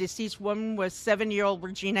discovered the deceased woman was 7-year-old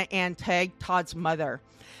Regina Ann Tegg, Todd's mother.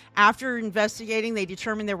 After investigating, they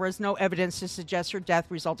determined there was no evidence to suggest her death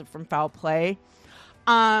resulted from foul play.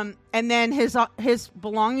 And then his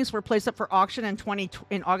belongings were placed up for auction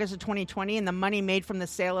in August of 2020, and the money made from the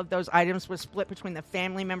sale of those items was split between the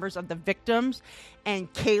family members of the victims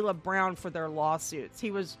and Kayla Brown for their lawsuits.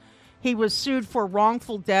 He was sued for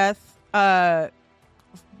wrongful death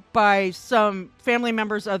by some family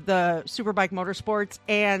members of the Superbike Motorsports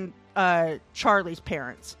and Charlie's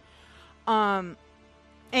parents. And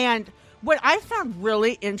what I found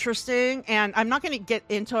really interesting, and I'm not going to get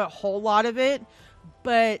into a whole lot of it,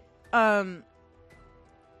 but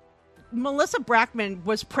Melissa Brackman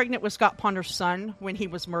was pregnant with Scott Ponder's son when he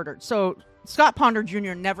was murdered. So Scott Ponder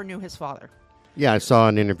Jr. never knew his father. Yeah, I saw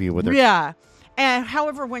an interview with her. Yeah. And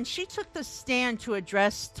however, when she took the stand to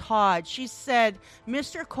address Todd, she said,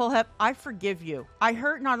 "Mr. Kohlhepp, I forgive you. I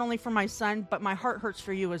hurt not only for my son, but my heart hurts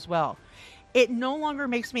for you as well. It no longer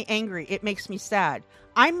makes me angry. It makes me sad.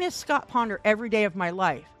 I miss Scott Ponder every day of my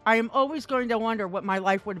life. I am always going to wonder what my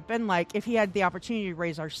life would have been like if he had the opportunity to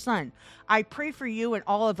raise our son. I pray for you and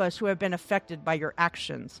all of us who have been affected by your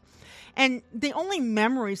actions." And the only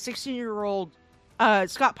memory 16-year-old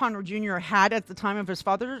Scott Ponder Jr. had at the time of his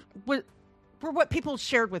father were what people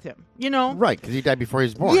shared with him, you know? Right, because he died before he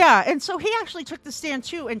was born. Yeah, and so he actually took the stand,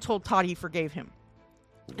 too, and told Todd he forgave him.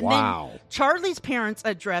 Wow. And then Charlie's parents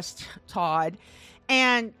addressed Todd,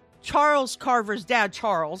 and Charles Carver's dad,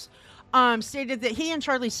 Charles, stated that he and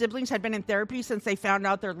Charlie's siblings had been in therapy since they found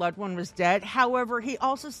out their loved one was dead. However, he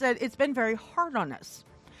also said, "It's been very hard on us."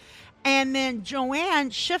 And then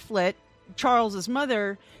Joanne Shiflett, Charles's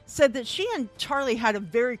mother, said that she and Charlie had a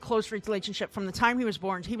very close relationship from the time he was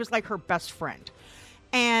born. He was like her best friend.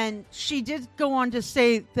 And she did go on to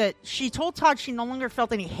say that she told Todd she no longer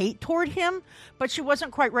felt any hate toward him, but she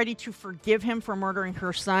wasn't quite ready to forgive him for murdering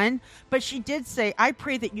her son. But she did say, I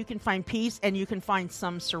pray that you can find peace and you can find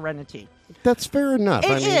some serenity. That's fair enough.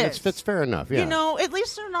 It's fair enough, yeah. You know, at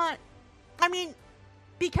least they're not, I mean,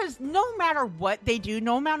 because no matter what they do,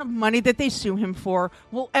 no amount of money that they sue him for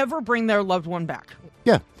will ever bring their loved one back.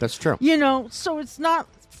 Yeah, that's true. You know, so it's not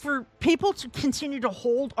for people to continue to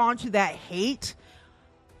hold on to that hate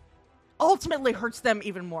ultimately hurts them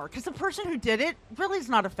even more because the person who did it really is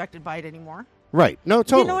not affected by it anymore. Right. No,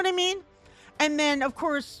 totally. You know what I mean? And then, of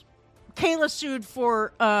course, Kayla sued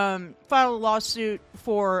for, filed a lawsuit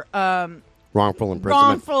for wrongful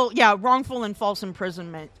imprisonment. Wrongful and false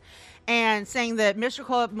imprisonment. And saying that Mr.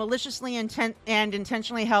 Culp maliciously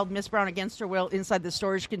intentionally held Miss Brown against her will inside the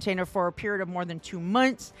storage container for a period of more than 2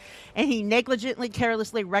 months. And he negligently,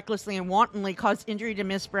 carelessly, recklessly, and wantonly caused injury to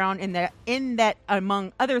Miss Brown in that,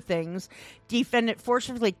 among other things, defendant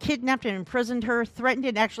forcibly kidnapped and imprisoned her, threatened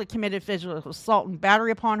and actually committed physical assault and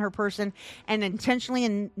battery upon her person, and intentionally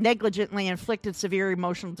and negligently inflicted severe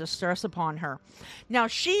emotional distress upon her. Now,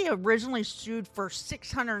 she originally sued for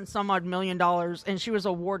 $600 and some odd million, and she was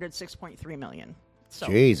awarded $6.3 million. So,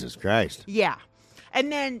 Jesus Christ. Yeah.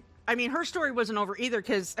 And then, I mean, her story wasn't over either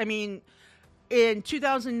because, I mean, in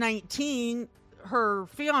 2019, her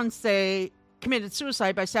fiancé committed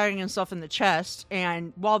suicide by stabbing himself in the chest,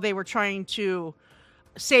 and while they were trying to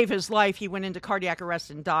save his life, he went into cardiac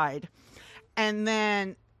arrest and died. And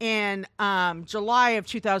then in July of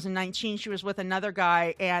 2019, she was with another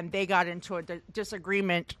guy, and they got into a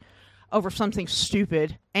disagreement over something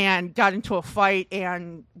stupid and got into a fight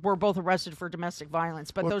and were both arrested for domestic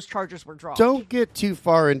violence, but those charges were dropped. Don't get too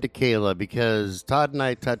far into Kayla because Todd and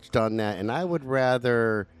I touched on that, and I would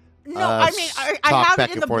rather... No, I mean, I have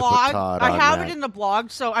it in the blog. I have it in the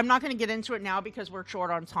blog, so I'm not going to get into it now because we're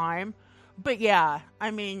short on time. But yeah,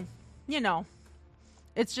 I mean, you know,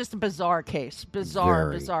 it's just a bizarre case.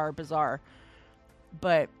 Bizarre.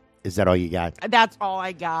 But is that all you got? That's all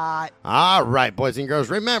I got. All right, boys and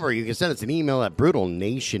girls. Remember, you can send us an email at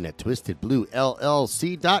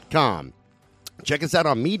brutalnation@twistedbluellc.com. Check us out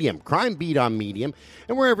on Medium, Crime Beat on Medium,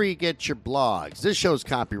 and wherever you get your blogs. This show's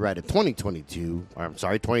copyrighted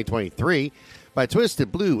 2023 by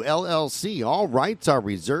Twisted Blue LLC. All rights are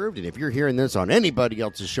reserved, and if you're hearing this on anybody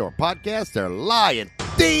else's show or podcast, they're lying.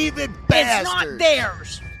 David bastards. It's not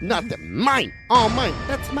theirs. Nothing. Mine. All mine.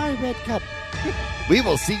 That's my red cup. We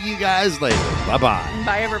will see you guys later. Bye-bye.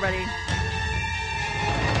 Bye, everybody.